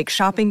flavors make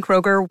shopping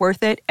Kroger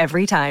worth it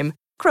every time.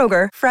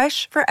 Kroger,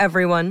 fresh for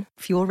everyone.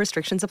 Fuel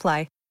restrictions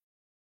apply.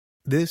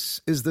 This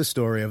is the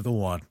story of the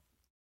one.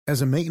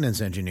 As a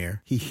maintenance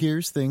engineer, he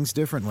hears things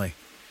differently.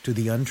 To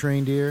the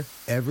untrained ear,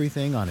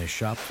 everything on his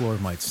shop floor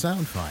might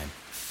sound fine,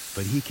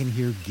 but he can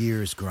hear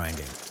gears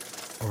grinding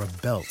or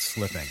a belt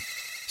slipping.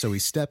 So he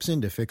steps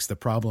in to fix the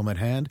problem at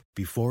hand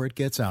before it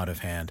gets out of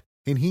hand.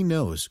 And he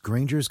knows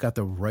Grainger's got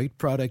the right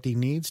product he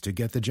needs to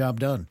get the job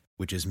done,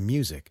 which is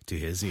music to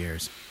his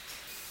ears.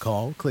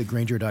 Call, click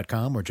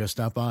Grainger.com, or just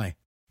stop by.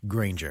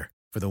 Grainger,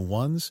 for the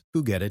ones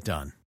who get it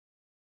done.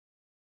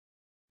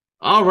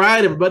 All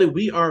right, everybody,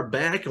 we are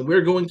back, and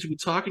we're going to be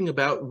talking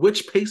about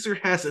which Pacer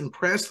has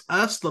impressed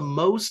us the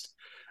most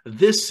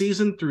this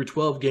season through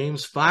 12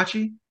 games.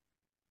 Facci,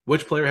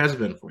 which player has it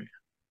been for you?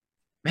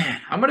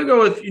 Man, I'm going to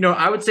go with,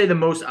 I would say the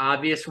most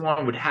obvious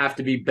one would have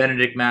to be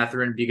Bennedict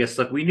Mathurin, because,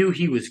 look, we knew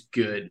he was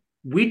good.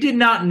 We did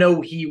not know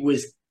he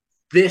was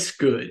this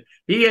good.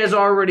 He has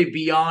already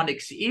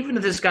even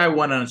if this guy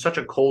went on such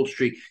a cold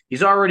streak,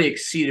 he's already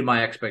exceeded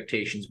my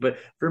expectations. But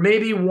for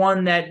maybe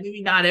one that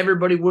maybe not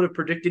everybody would have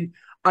predicted,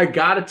 I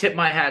got to tip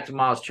my hat to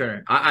Miles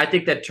Turner. I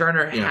think that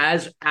Turner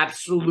has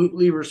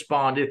absolutely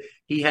responded.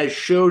 He has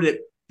showed that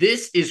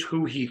this is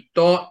who he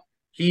thought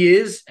he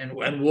is and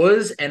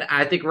was. And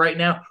I think right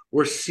now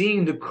we're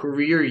seeing the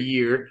career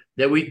year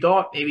that we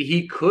thought maybe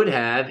he could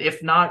have,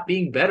 if not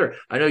being better.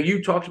 I know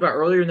you talked about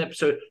earlier in the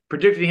episode,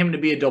 predicting him to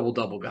be a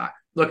double-double guy.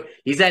 Look,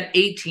 he's at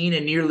 18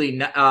 and nearly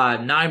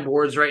 9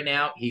 boards right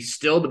now. He's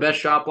still the best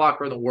shot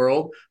blocker in the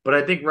world. But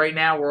I think right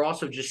now we're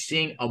also just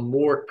seeing a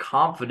more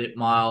confident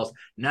Miles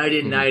night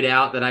in, night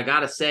out, that I got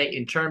to say,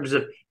 in terms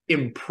of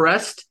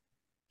impressed,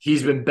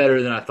 he's been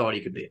better than I thought he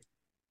could be.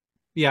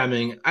 Yeah, I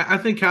mean, I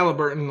think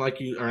Mathurin,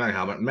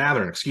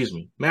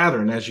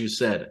 as you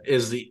said,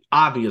 is the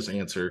obvious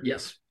answer.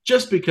 Yes.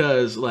 Just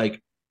because,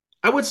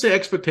 I would say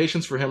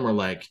expectations for him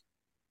were,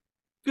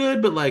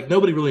 good, but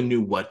nobody really knew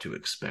what to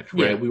expect,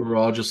 right? Yeah. We were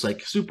all just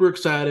super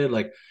excited,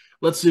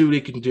 let's see what he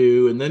can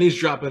do. And then he's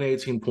dropping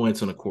 18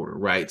 points in a quarter,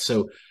 right?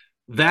 So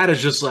that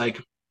is just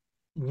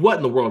what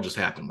in the world just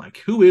happened?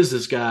 Who is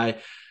this guy?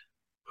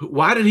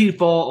 Why did he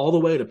fall all the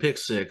way to pick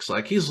 6?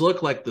 He's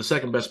looked like the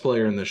second best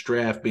player in this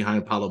draft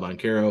behind Paolo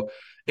Banchero.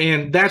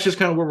 And that's just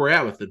kind of where we're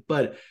at with it.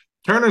 But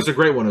Turner's a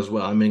great one as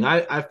well. I mean,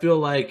 I feel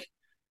like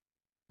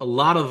a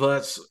lot of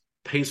us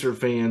Pacer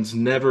fans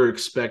never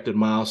expected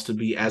Miles to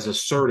be as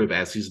assertive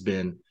as he's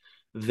been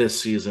this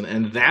season.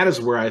 And that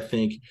is where I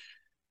think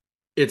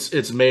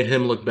it's made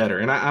him look better.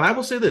 And I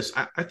will say this.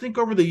 I think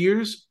over the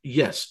years,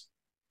 yes,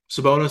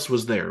 Sabonis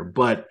was there.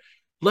 But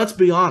let's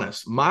be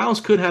honest,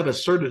 Miles could have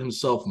asserted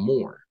himself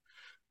more.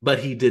 But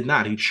he did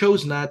not. He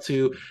chose not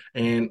to.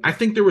 And I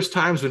think there was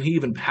times when he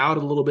even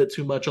pouted a little bit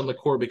too much on the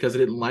court because he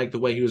didn't like the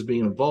way he was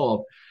being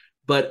involved.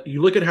 But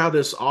you look at how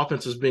this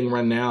offense is being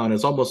run now, and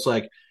it's almost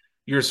like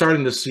you're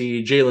starting to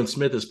see Jalen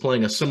Smith is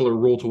playing a similar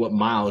role to what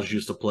Miles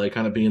used to play,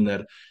 kind of being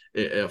that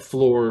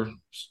floor,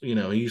 he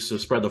used to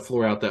spread the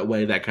floor out that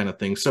way, that kind of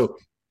thing. So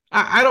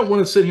I don't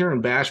want to sit here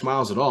and bash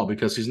Miles at all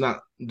because he's not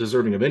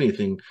deserving of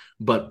anything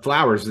but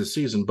flowers this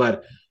season.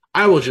 But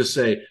I will just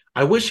say,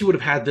 I wish he would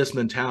have had this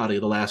mentality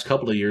the last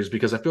couple of years,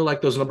 because I feel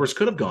like those numbers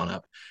could have gone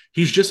up.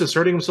 He's just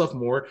asserting himself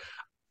more.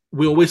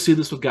 We always see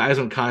this with guys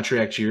on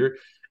contract year.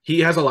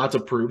 He has a lot to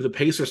prove. The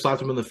Pacers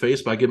slapped him in the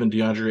face by giving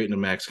DeAndre Ayton a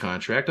max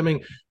contract. I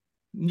mean,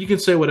 you can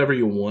say whatever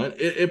you want.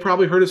 It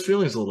probably hurt his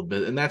feelings a little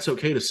bit, and that's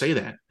okay to say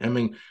that. I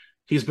mean,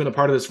 he's been a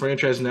part of this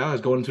franchise now.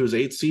 He's going into his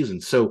 8th season.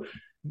 So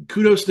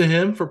kudos to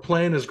him for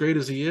playing as great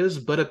as he is.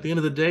 But at the end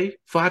of the day,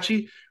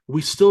 Facci,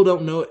 we still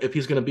don't know if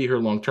he's going to be here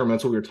long term.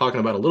 That's what we were talking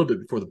about a little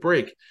bit before the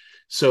break.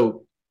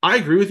 So I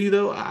agree with you,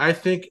 though. I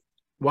think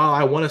while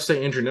I want to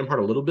say Andrew Nembhard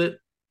a little bit,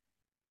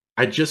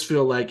 I just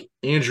feel like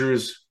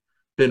Andrew's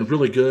been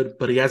really good,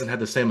 but he hasn't had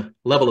the same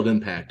level of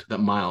impact that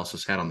Miles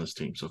has had on this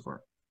team so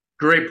far.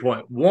 Great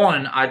point.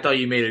 One, I thought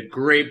you made a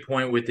great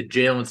point with the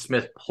Jalen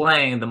Smith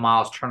playing the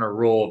Miles Turner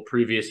role of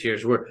previous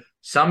years, where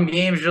some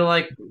games you're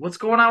like, what's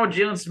going on with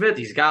Jalen Smith?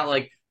 He's got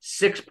like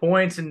 6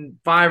 points and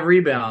 5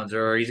 rebounds,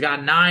 or he's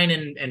got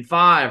 9 and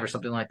 5 or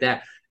something like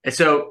that. And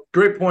so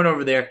great point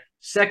over there.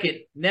 Second,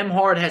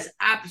 Nembhard has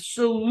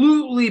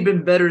absolutely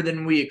been better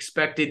than we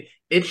expected.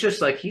 It's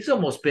just like he's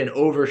almost been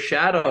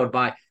overshadowed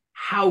by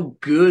how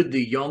good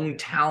the young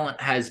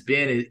talent has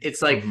been.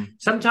 It's like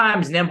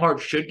sometimes Nembhard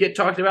should get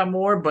talked about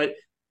more, but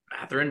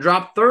Mathurin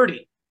dropped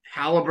 30.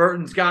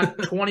 Halliburton's got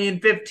 20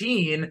 and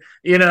 15.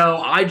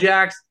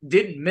 Ijax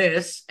didn't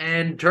miss,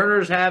 and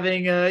Turner's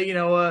having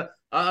a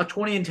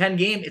 20 and 10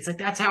 game. It's like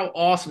that's how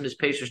awesome this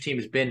Pacers team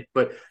has been.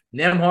 But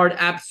Nembhard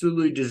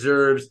absolutely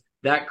deserves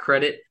that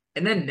credit.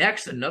 And then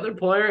next, another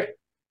player.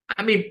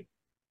 I mean,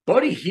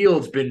 Buddy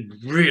Hield's been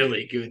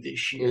really good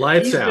this year.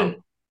 Lights out.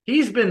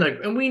 He's been like,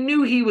 and we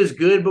knew he was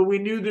good, but we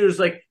knew there's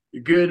like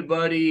good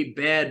Buddy,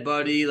 bad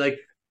Buddy. Like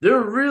there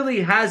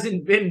really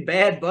hasn't been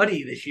bad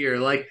Buddy this year.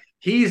 Like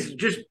he's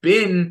just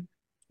been,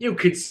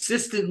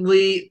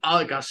 consistently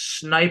like a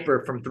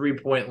sniper from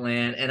 3-point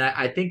land. And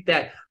I think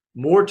that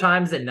more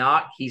times than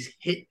not, he's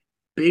hit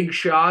big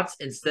shots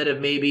instead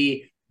of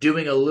maybe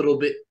doing a little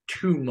bit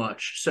too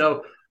much.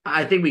 So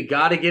I think we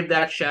got to give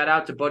that shout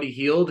out to Buddy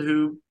Hield,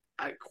 who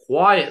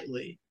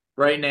quietly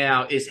right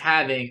now is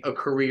having a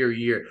career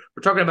year.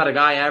 We're talking about a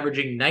guy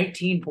averaging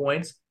 19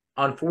 points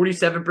on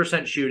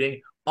 47%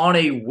 shooting on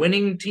a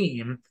winning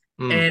team.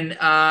 And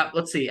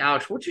let's see,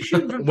 Alex, what's you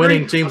shooting from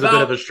winning team's a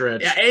bit of a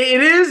stretch. Yeah,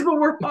 it is, but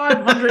we're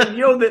 500.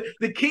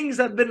 The Kings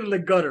have been in the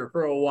gutter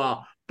for a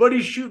while, but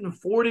he's shooting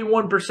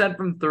 41%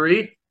 from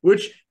 3,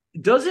 which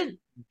doesn't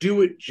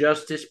do it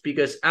justice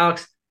because,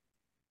 Alex,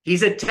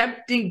 he's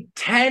attempting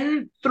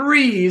 10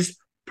 threes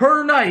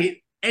per night,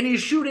 and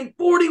he's shooting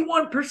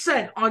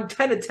 41% on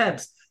 10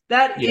 attempts.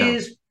 That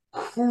is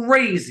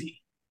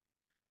crazy.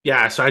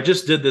 Yeah, so I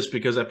just did this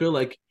because I feel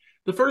like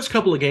the first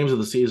couple of games of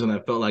the season, I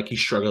felt like he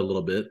struggled a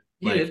little bit.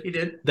 He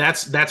did.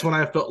 That's when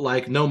I felt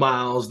like no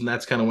Miles, and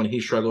that's kind of when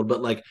he struggled.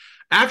 But like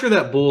after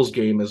that Bulls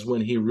game is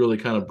when he really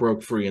kind of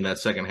broke free in that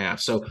second half.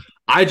 So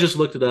I just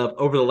looked it up.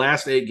 Over the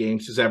last 8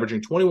 games, he's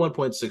averaging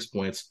 21.6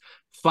 points,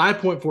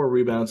 5.4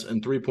 rebounds,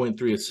 and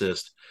 3.3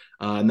 assists.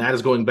 And that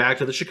is going back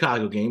to the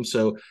Chicago game.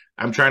 So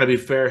I'm trying to be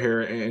fair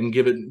here and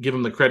give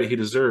him the credit he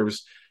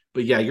deserves.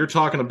 But yeah, you're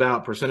talking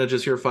about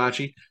percentages here,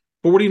 Facci.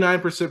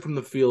 49% from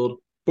the field,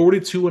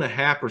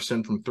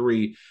 42.5% from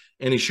 3,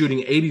 and he's shooting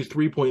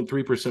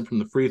 83.3% from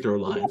the free throw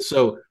line.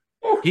 So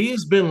he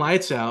has been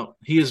lights out.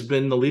 He has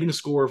been the leading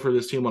scorer for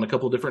this team on a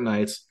couple of different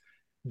nights.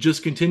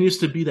 Just continues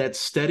to be that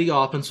steady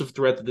offensive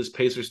threat that this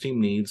Pacers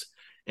team needs.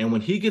 And when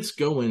he gets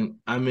going,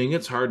 I mean,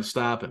 it's hard to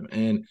stop him.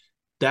 And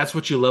that's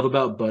what you love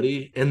about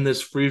Buddy in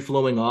this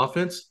free-flowing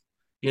offense.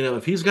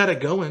 If he's got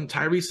it going,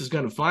 Tyrese is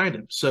going to find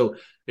him. So,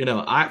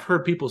 I've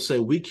heard people say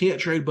we can't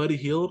trade Buddy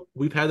Hield.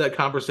 We've had that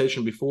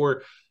conversation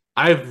before.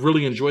 I've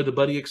really enjoyed the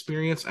Buddy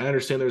experience. I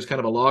understand there's kind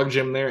of a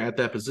logjam there at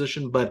that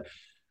position, but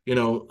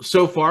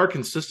so far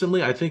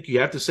consistently, I think you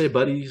have to say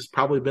Buddy's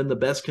probably been the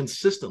best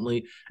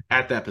consistently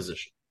at that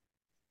position.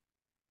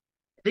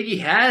 I think he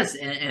has,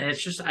 and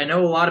it's just I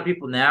know a lot of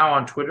people now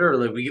on Twitter are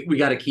like we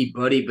got to keep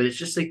Buddy, but it's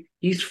just like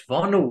he's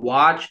fun to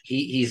watch.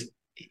 He's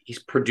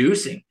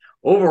producing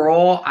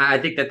overall. I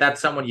think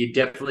that's someone you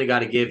definitely got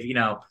to give you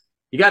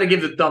got to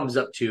give the thumbs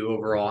up to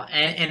overall.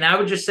 And I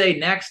would just say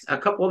next a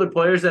couple other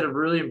players that have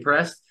really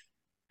impressed.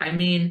 I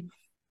mean,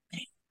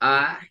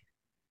 obviously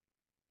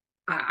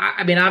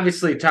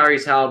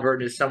Tyrese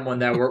Halliburton is someone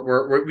that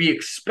we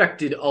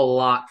expected a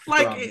lot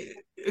from.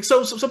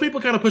 So some people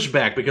kind of push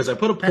back because I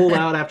put a poll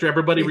out after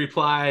everybody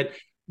replied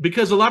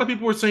because a lot of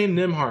people were saying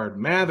Nembhard,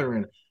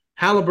 Mathurin,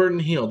 Halliburton,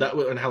 Hield. Why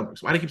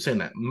do I keep saying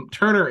that?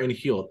 Turner and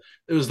Hield.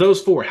 It was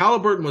those 4.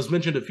 Halliburton was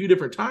mentioned a few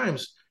different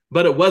times,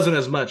 but it wasn't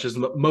as much as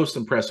most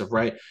impressive,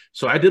 right?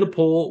 So I did a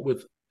poll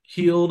with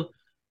Hield,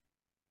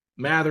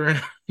 Mathurin,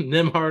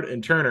 Nembhard,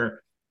 and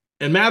Turner.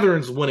 And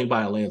Mathurin's winning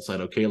by a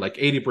landslide, okay? Like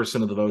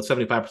 80% of the votes,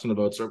 75% of the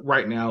votes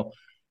right now.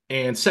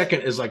 And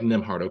second is like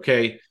Nembhard,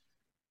 okay?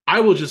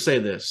 I will just say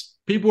this.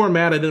 People are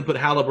mad I didn't put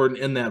Halliburton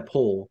in that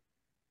poll.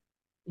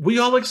 We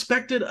all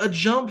expected a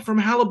jump from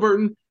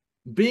Halliburton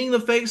being the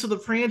face of the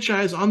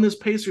franchise on this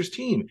Pacers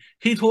team.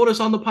 He told us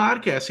on the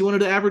podcast he wanted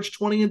to average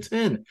 20 and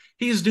 10.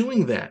 He's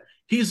doing that.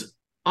 He's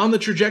on the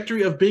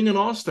trajectory of being an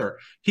all-star.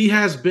 He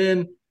has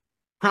been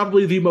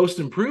probably the most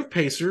improved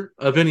Pacer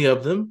of any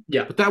of them.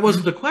 Yeah. But that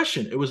wasn't the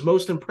question. It was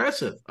most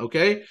impressive,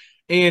 okay?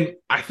 And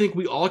I think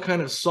we all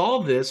kind of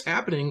saw this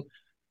happening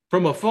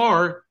from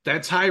afar,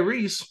 that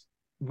Tyrese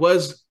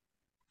was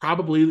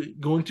probably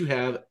going to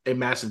have a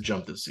massive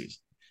jump this season.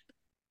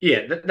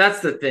 Yeah,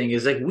 that's the thing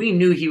is like we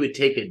knew he would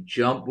take a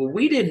jump, but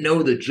we didn't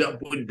know the jump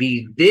would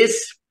be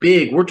this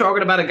big. We're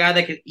talking about a guy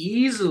that could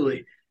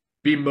easily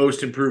be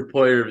most improved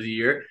player of the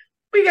year.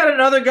 We got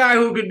another guy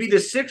who could be the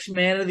sixth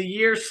man of the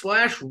year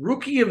 /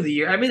 rookie of the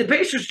year. I mean, the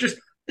Pacers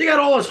they got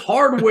all this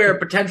hardware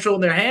potential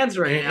in their hands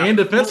right now. And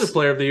defensive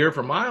player of the year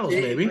for Miles,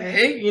 maybe.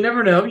 Hey, you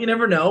never know. You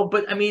never know.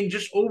 But I mean,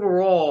 just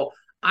overall,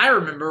 I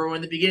remember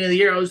when the beginning of the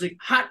year, I was like,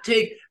 hot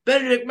take,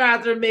 Bennedict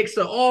Mathurin makes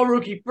the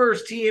all-rookie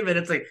first team. And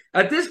it's like,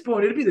 at this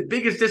point, it'd be the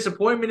biggest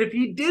disappointment if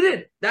he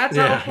didn't. That's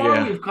how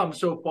far we've come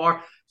so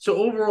far. So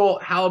overall,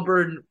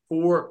 Haliburton,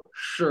 for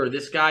sure.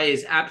 This guy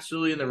is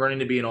absolutely in the running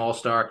to be an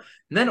all-star.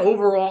 And then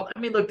overall, I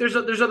mean, look, there's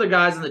other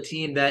guys on the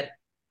team that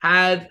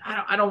have,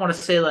 I don't want to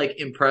say like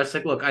impressed.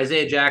 Like, look,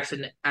 Isaiah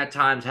Jackson at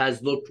times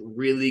has looked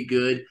really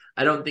good.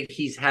 I don't think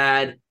he's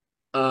had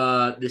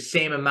the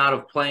same amount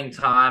of playing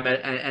time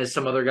as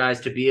some other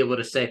guys to be able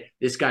to say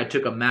this guy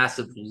took a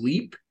massive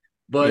leap.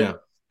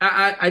 But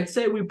I'd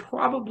say we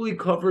probably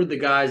covered the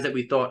guys that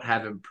we thought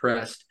have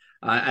impressed.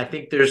 I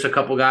think there's a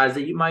couple guys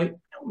that you might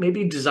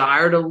maybe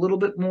desired a little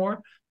bit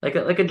more, like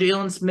a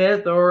Jalen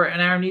Smith or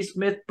an Aaron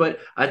Nesmith. But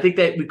I think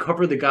that we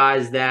covered the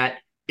guys that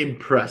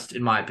impressed,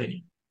 in my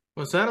opinion.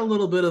 Was that a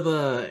little bit of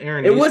a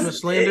Aaron Nesmith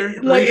slander?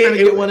 Were you trying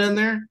to get one in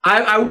there?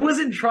 I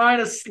wasn't trying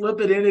to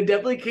slip it in. It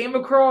definitely came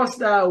across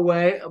that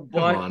way.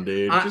 But come on,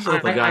 dude. Just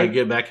let the guy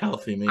get back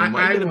healthy, man.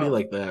 Why are you going to be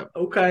like that?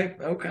 Okay.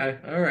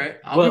 All right.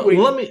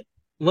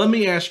 Let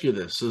me ask you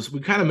this.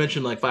 We kind of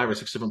mentioned like 5 or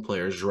 6 different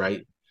players,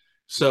 right?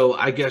 So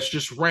I guess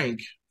just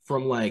rank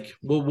from like,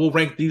 we'll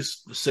rank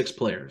these 6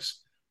 players.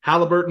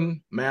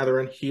 Haliburton,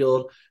 Mathurin,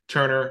 Hield,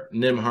 Turner,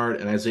 Nembhard,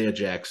 and Isaiah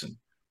Jackson.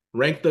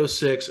 Rank those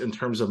 6 in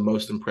terms of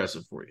most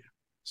impressive for you,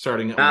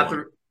 starting at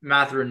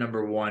Mathurin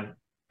number 1.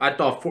 I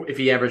thought if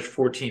he averaged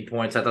 14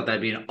 points, I thought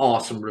that'd be an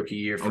awesome rookie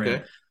year for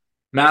him.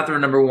 Mathurin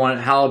number 1,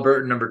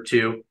 Haliburton number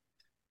 2,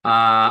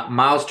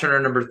 Miles Turner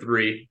number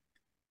 3,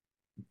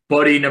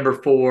 Buddy number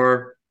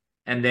 4,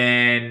 and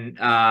then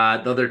the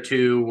other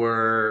 2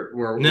 were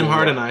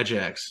Nembhard and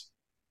Ijax.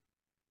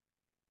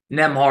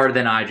 Nembhard,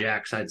 then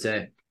Ijax, I'd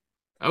say.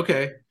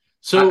 Okay,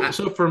 so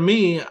for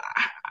me,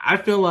 I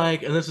feel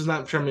like, and this is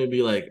not trying to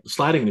be like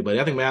sliding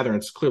anybody, I think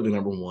Mathurin's clearly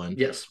number 1.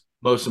 Yes.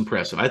 Most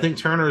impressive. I think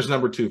Turner is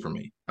number 2 for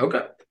me.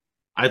 Okay.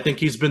 I think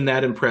he's been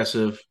that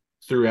impressive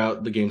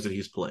throughout the games that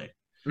he's played.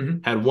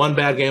 Mm-hmm. Had one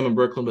bad game in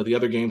Brooklyn, but the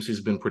other games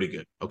he's been pretty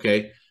good.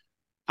 Okay.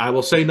 I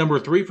will say number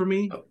 3 for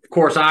me. Of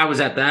course, I was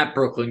at that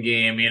Brooklyn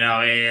game,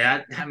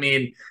 I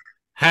mean,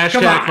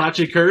 hashtag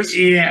Facci curse.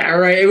 Yeah,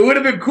 right. It would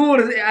have been cool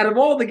out of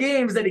all the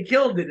games that he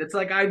killed it. It's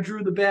like I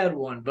drew the bad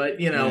one, but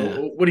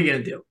what are you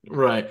gonna do?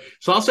 Right.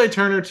 So I'll say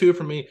Turner 2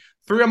 for me.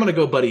 3, I'm gonna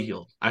go Buddy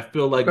Hield. I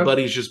feel like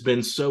Buddy's just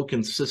been so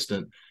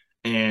consistent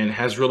and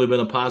has really been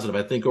a positive.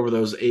 I think over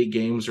those 8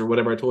 games or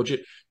whatever I told you,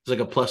 it's like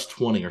a plus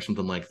 20 or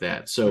something like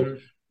that. So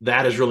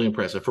that is really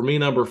impressive. For me,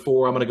 number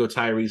 4, I'm gonna go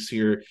Tyrese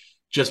here,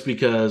 just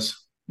because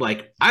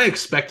like I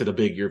expected a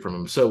big year from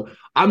him. So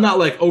I'm not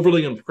like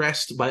overly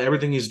impressed by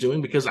everything he's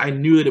doing because I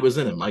knew that it was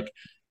in him. Like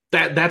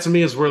that to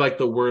me is where like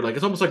the word, like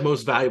it's almost like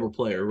most valuable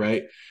player,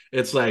 right?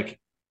 It's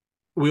like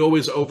we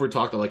always over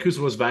talk like who's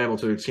the most valuable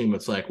to their team.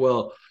 It's like,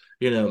 well,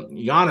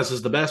 Giannis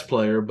is the best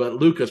player, but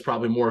Luka's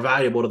probably more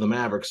valuable to the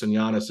Mavericks than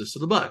Giannis is to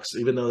the Bucks,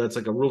 even though that's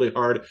like a really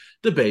hard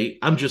debate.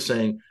 I'm just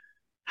saying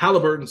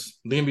Haliburton's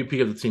the MVP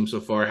of the team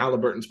so far.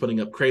 Haliburton's putting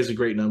up crazy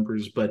great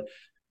numbers, but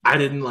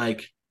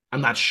I'm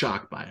not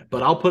shocked by it,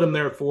 but I'll put him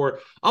there at 4.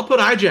 I'll put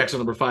Ijax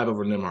on number 5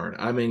 over Nembhard.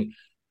 I mean,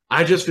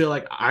 I just feel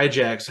like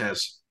Ijax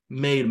has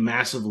made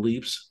massive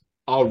leaps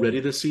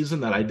already this season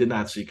that I did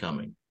not see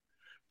coming.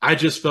 I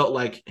just felt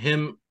like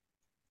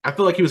I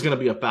feel like he was going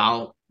to be a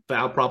foul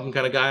problem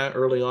kind of guy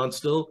early on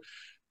still,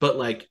 but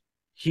like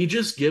he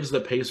just gives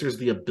the Pacers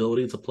the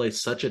ability to play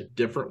such a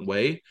different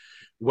way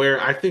where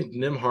I think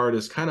Nembhard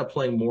is kind of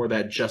playing more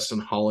that Justin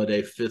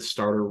Holiday 5th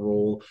starter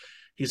role.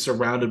 He's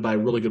surrounded by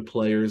really good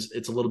players.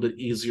 It's a little bit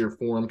easier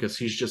for him because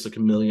he's just a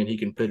chameleon. He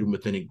can fit in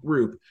with any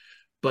group,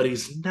 but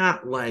he's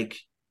not like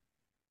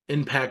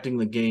impacting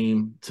the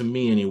game, to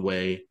me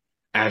anyway,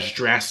 as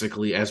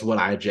drastically as what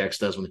Ijax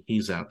does when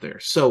he's out there.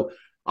 So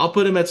I'll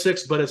put him at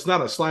 6, but it's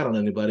not a slide on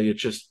anybody.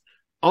 It's just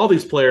all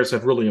these players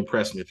have really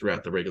impressed me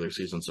throughout the regular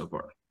season so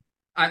far.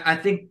 I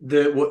think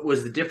what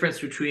was the difference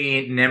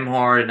between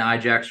Nembhard and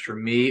Ijax for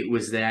me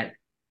was that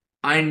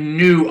I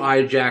knew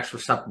Ijax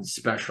was something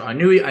special. I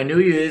knew he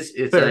is.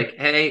 It's fair. Like,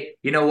 hey,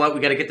 you know what? We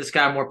got to get this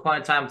guy more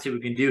playing time and see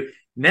what we can do.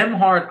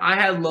 Nembhard, I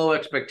had low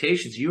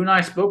expectations. You and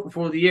I spoke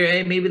before the year.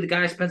 Hey, maybe the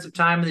guy spent some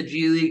time in the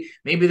G League.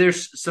 Maybe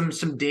there's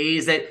some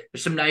days there's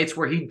some nights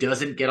where he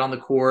doesn't get on the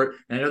court.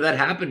 And I know that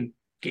happened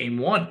game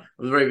 1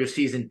 of the regular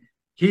season.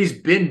 He's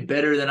been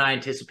better than I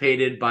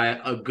anticipated by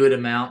a good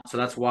amount. So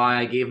that's why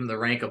I gave him the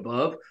rank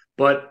above.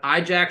 But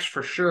Ijax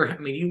for sure. I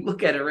mean, you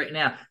look at it right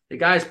now. The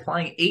guy's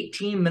playing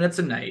 18 minutes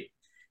a night.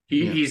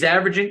 He's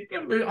averaging,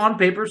 on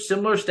paper,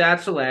 similar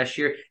stats to last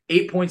year,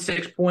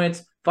 8.6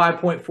 points,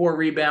 5.4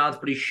 rebounds,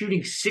 but he's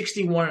shooting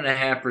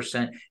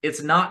 61.5%.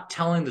 It's not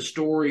telling the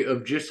story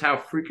of just how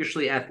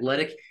freakishly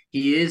athletic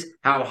he is,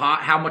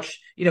 how much,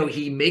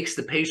 he makes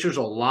the Pacers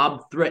a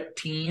lob threat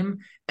team.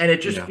 And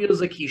it just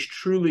feels like he's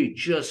truly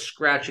just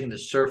scratching the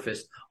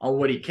surface on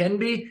what he can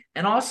be.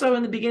 And also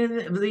in the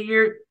beginning of the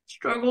year,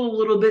 struggled a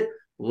little bit.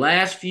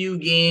 Last few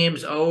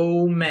games,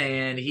 oh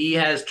man, he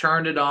has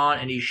turned it on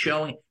and he's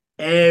showing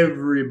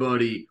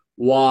everybody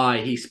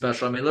why he's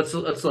special. I mean, let's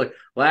look.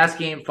 Last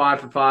game, 5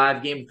 for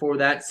 5. Game before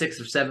that, 6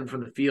 of 7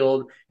 from the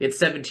field. It's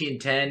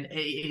 17-10.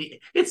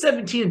 It's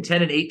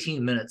 17-10 in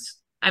 18 minutes.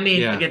 I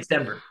mean, against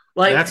Denver.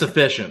 Like, that's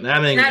efficient.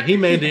 I mean, he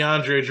made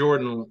DeAndre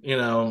Jordan,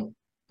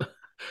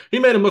 he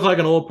made him look like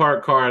an old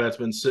parked car that's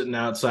been sitting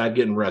outside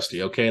getting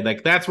rusty. Okay,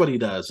 like that's what he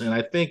does. And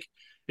I think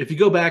if you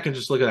go back and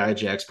just look at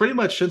Ajax, pretty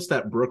much since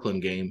that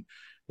Brooklyn game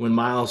when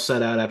Miles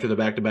set out after the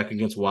back-to-back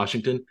against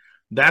Washington,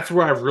 that's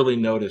where I've really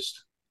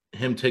noticed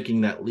him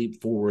taking that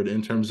leap forward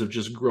in terms of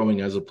just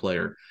growing as a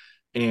player.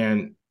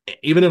 And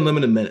even in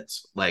limited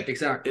minutes, like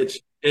exactly,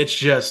 it's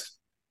just,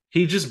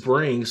 he just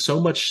brings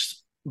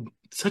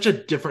such a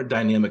different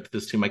dynamic to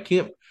this team. I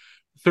can't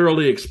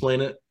thoroughly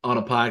explain it on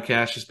a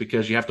podcast just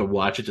because you have to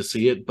watch it to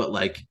see it, but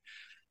like,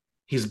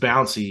 he's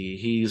bouncy.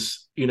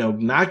 He's,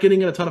 not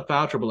getting in a ton of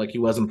foul trouble like he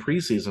was in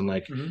preseason.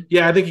 Like,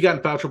 I think he got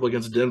in foul trouble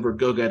against Denver.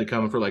 Goga had to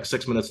come in for like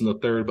 6 minutes in the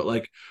third, but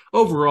like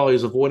overall,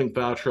 he's avoiding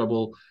foul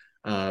trouble.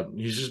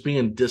 He's just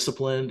being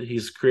disciplined.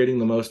 He's creating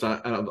the most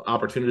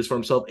opportunities for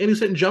himself, and he's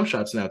hitting jump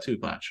shots now too,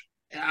 Patch.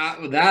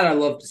 That I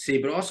love to see,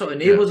 but also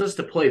enables us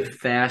to play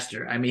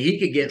faster. I mean, he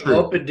could get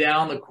up and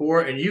down the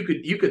court, and you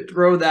could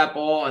throw that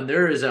ball, and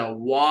there is a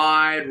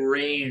wide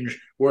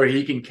range where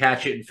he can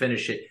catch it and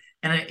finish it.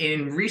 And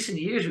in recent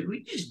years,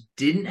 we just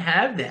didn't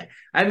have that.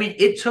 I mean,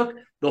 it took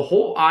the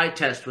whole eye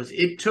test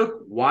it took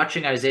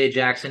watching Isaiah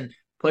Jackson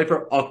play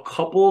for a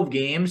couple of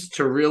games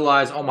to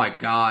realize, oh my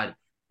God,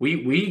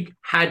 we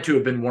had to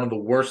have been one of the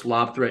worst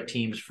lob threat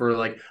teams for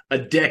like a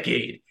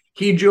decade.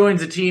 He joins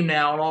the team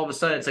now, and all of a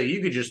sudden it's like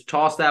you could just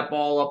toss that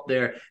ball up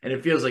there, and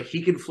it feels like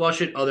he can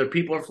flush it. Other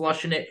people are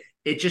flushing it.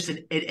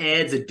 It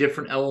adds a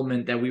different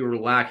element that we were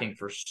lacking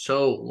for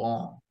so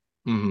long.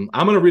 Mm-hmm.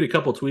 I'm going to read a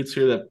couple tweets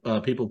here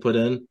that people put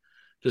in,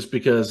 just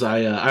because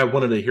I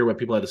wanted to hear what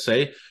people had to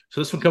say.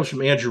 So this one comes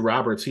from Andrew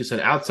Roberts. He said,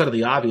 outside of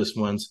the obvious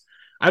ones,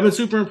 I've been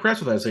super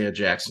impressed with Isaiah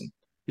Jackson.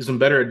 He's been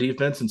better at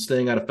defense and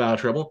staying out of foul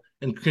trouble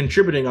and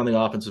contributing on the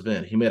offensive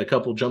end. He made a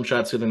couple jump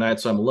shots the other night,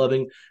 so I'm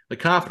loving the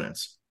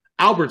confidence.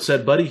 Albert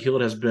said Buddy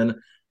Hield has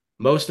been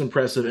most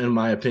impressive in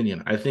my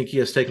opinion. I think he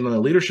has taken on a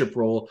leadership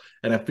role,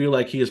 and I feel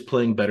like he is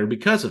playing better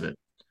because of it.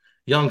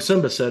 Young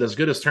Simba said, as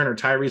good as Turner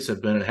Tyrese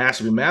have been, it has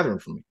to be Mathurin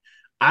for me.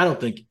 I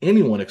don't think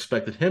anyone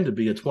expected him to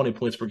be a 20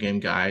 points per game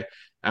guy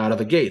out of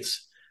the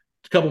gates.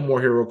 A couple more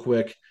here real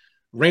quick.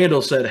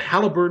 Randall said,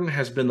 Halliburton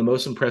has been the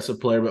most impressive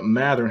player, but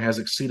Mathurin has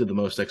exceeded the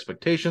most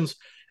expectations.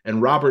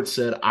 And Robert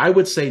said, I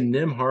would say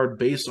Nembhard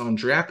based on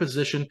draft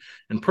position,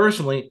 and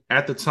personally,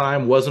 at the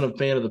time, wasn't a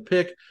fan of the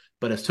pick,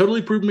 but has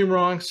totally proved me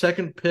wrong.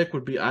 Second pick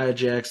would be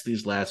Ajax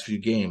these last few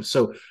games.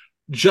 So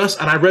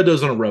and I read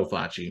those in a row,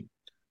 Facci.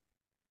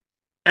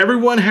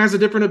 Everyone has a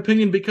different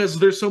opinion because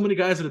there's so many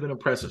guys that have been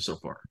impressive so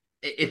far.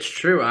 It's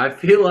true. I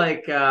feel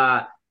like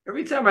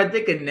every time I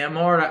think of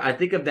Nembhard, I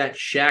think of that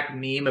Shaq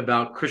meme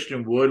about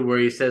Christian Wood where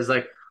he says,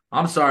 like,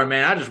 I'm sorry,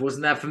 man, I just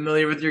wasn't that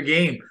familiar with your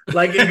game.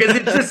 Like, because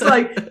it's just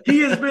like he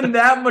has been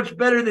that much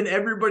better than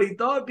everybody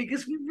thought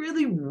because we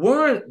really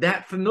weren't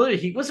that familiar.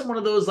 He wasn't one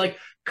of those, like,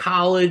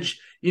 college,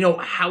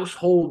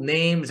 household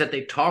names that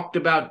they talked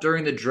about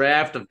during the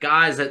draft of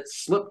guys that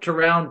slipped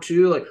around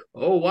too. Like,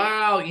 oh,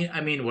 wow.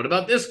 I mean, what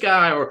about this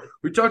guy? Or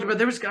we talked about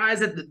there was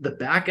guys at the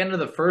back end of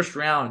the first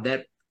round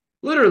that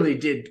literally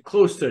did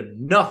close to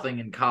nothing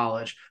in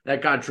college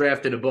that got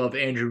drafted above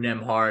Andrew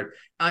Nembhard.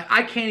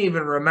 I can't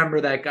even remember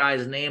that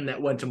guy's name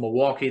that went to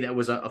Milwaukee that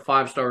was a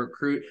 5-star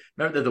recruit.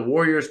 Remember that the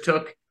Warriors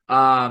took?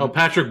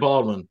 Patrick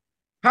Baldwin.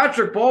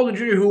 Patrick Baldwin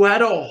Jr., who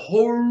had a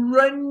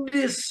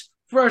horrendous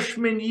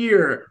freshman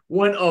year,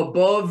 went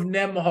above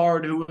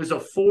Nembhard, who was a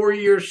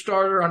 4-year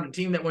starter on a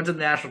team that went to the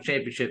national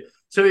championship.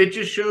 So it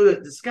just showed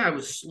that this guy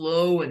was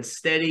slow and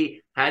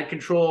steady, had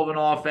control of an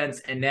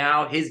offense, and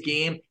now his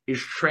game is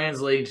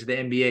translating to the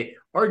NBA,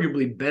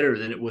 arguably better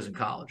than it was in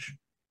college.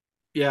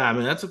 Yeah, I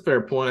mean, that's a fair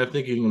point. I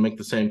think you can make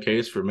the same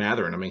case for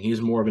Mathurin. I mean, he's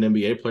more of an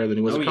NBA player than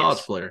he was a college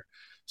player.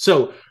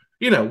 So,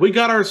 we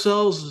got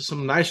ourselves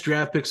some nice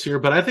draft picks here,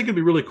 but I think it'd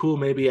be really cool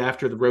maybe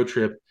after the road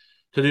trip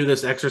to do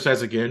this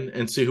exercise again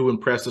and see who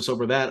impressed us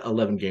over that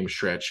 11-game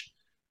stretch.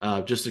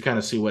 Just to kind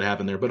of see what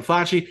happened there. But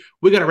Facci,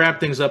 we got to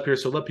wrap things up here,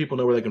 so let people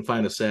know where they can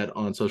find us at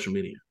on social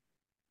media.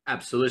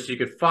 Absolutely. So you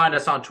can find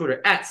us on Twitter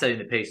at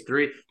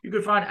SettingThePace3. You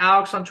can find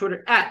Alex on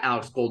Twitter at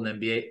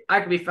AlexGoldenNBA. I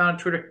can be found on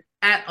Twitter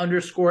at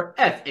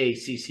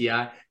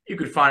 _FACCI. You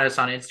can find us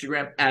on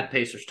Instagram at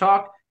Pacers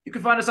Talk. You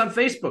can find us on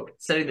Facebook,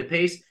 Setting the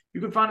Pace. You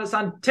can find us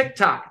on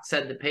TikTok,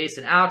 Setting the Pace.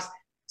 And Alex,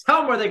 tell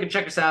them where they can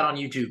check us out on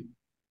YouTube.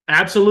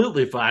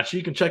 Absolutely, Facci.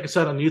 You can check us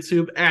out on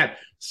YouTube at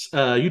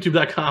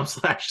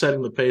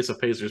youtube.com/settingthepace, a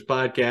Pacers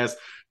podcast.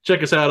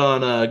 Check us out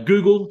on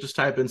Google. Just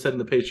type in Setting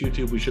the Pace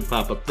YouTube. We should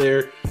pop up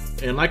there.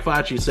 And like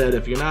Facci said,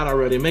 if you're not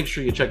already, make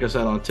sure you check us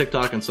out on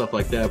TikTok and stuff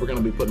like that. We're going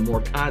to be putting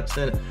more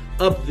content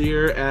up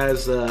there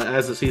as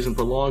the season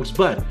prolongs.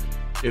 But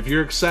if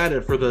you're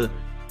excited for the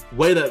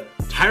way that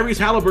Tyrese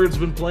Halliburton's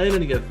been playing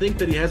and you think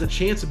that he has a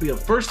chance to be a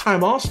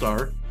first-time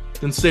All-Star,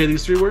 then say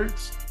these 3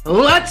 words.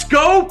 Let's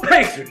go,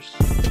 Pacers!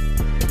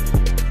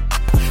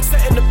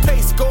 Setting the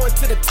pace, going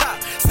to the top.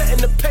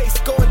 Setting the pace,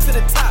 going to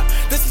the top.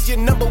 This is your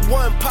number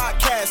 1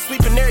 podcast.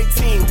 Sweeping every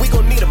team. We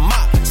gon' need a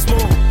mop.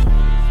 Smooth.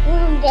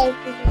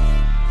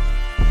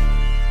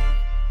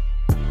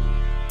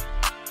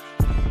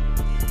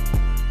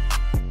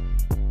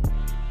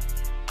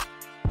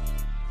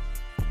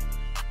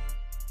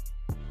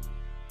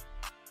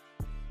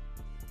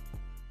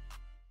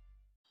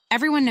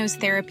 Everyone knows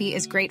therapy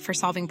is great for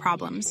solving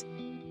problems,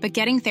 but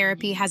getting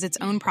therapy has its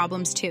own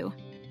problems too,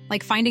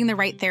 like finding the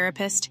right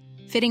therapist,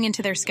 fitting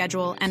into their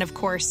schedule, and of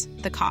course,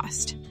 the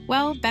cost.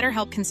 Well,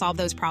 BetterHelp can solve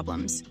those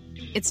problems.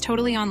 It's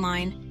totally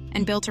online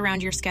and built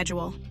around your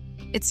schedule.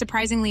 It's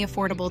surprisingly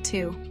affordable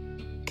too.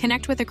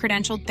 Connect with a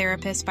credentialed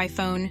therapist by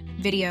phone,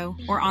 video,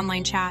 or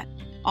online chat,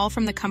 all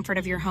from the comfort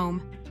of your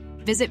home.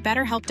 Visit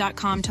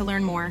BetterHelp.com to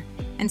learn more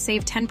and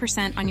save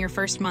 10% on your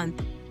first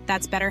month.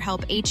 That's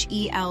BetterHelp,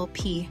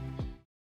 H-E-L-P.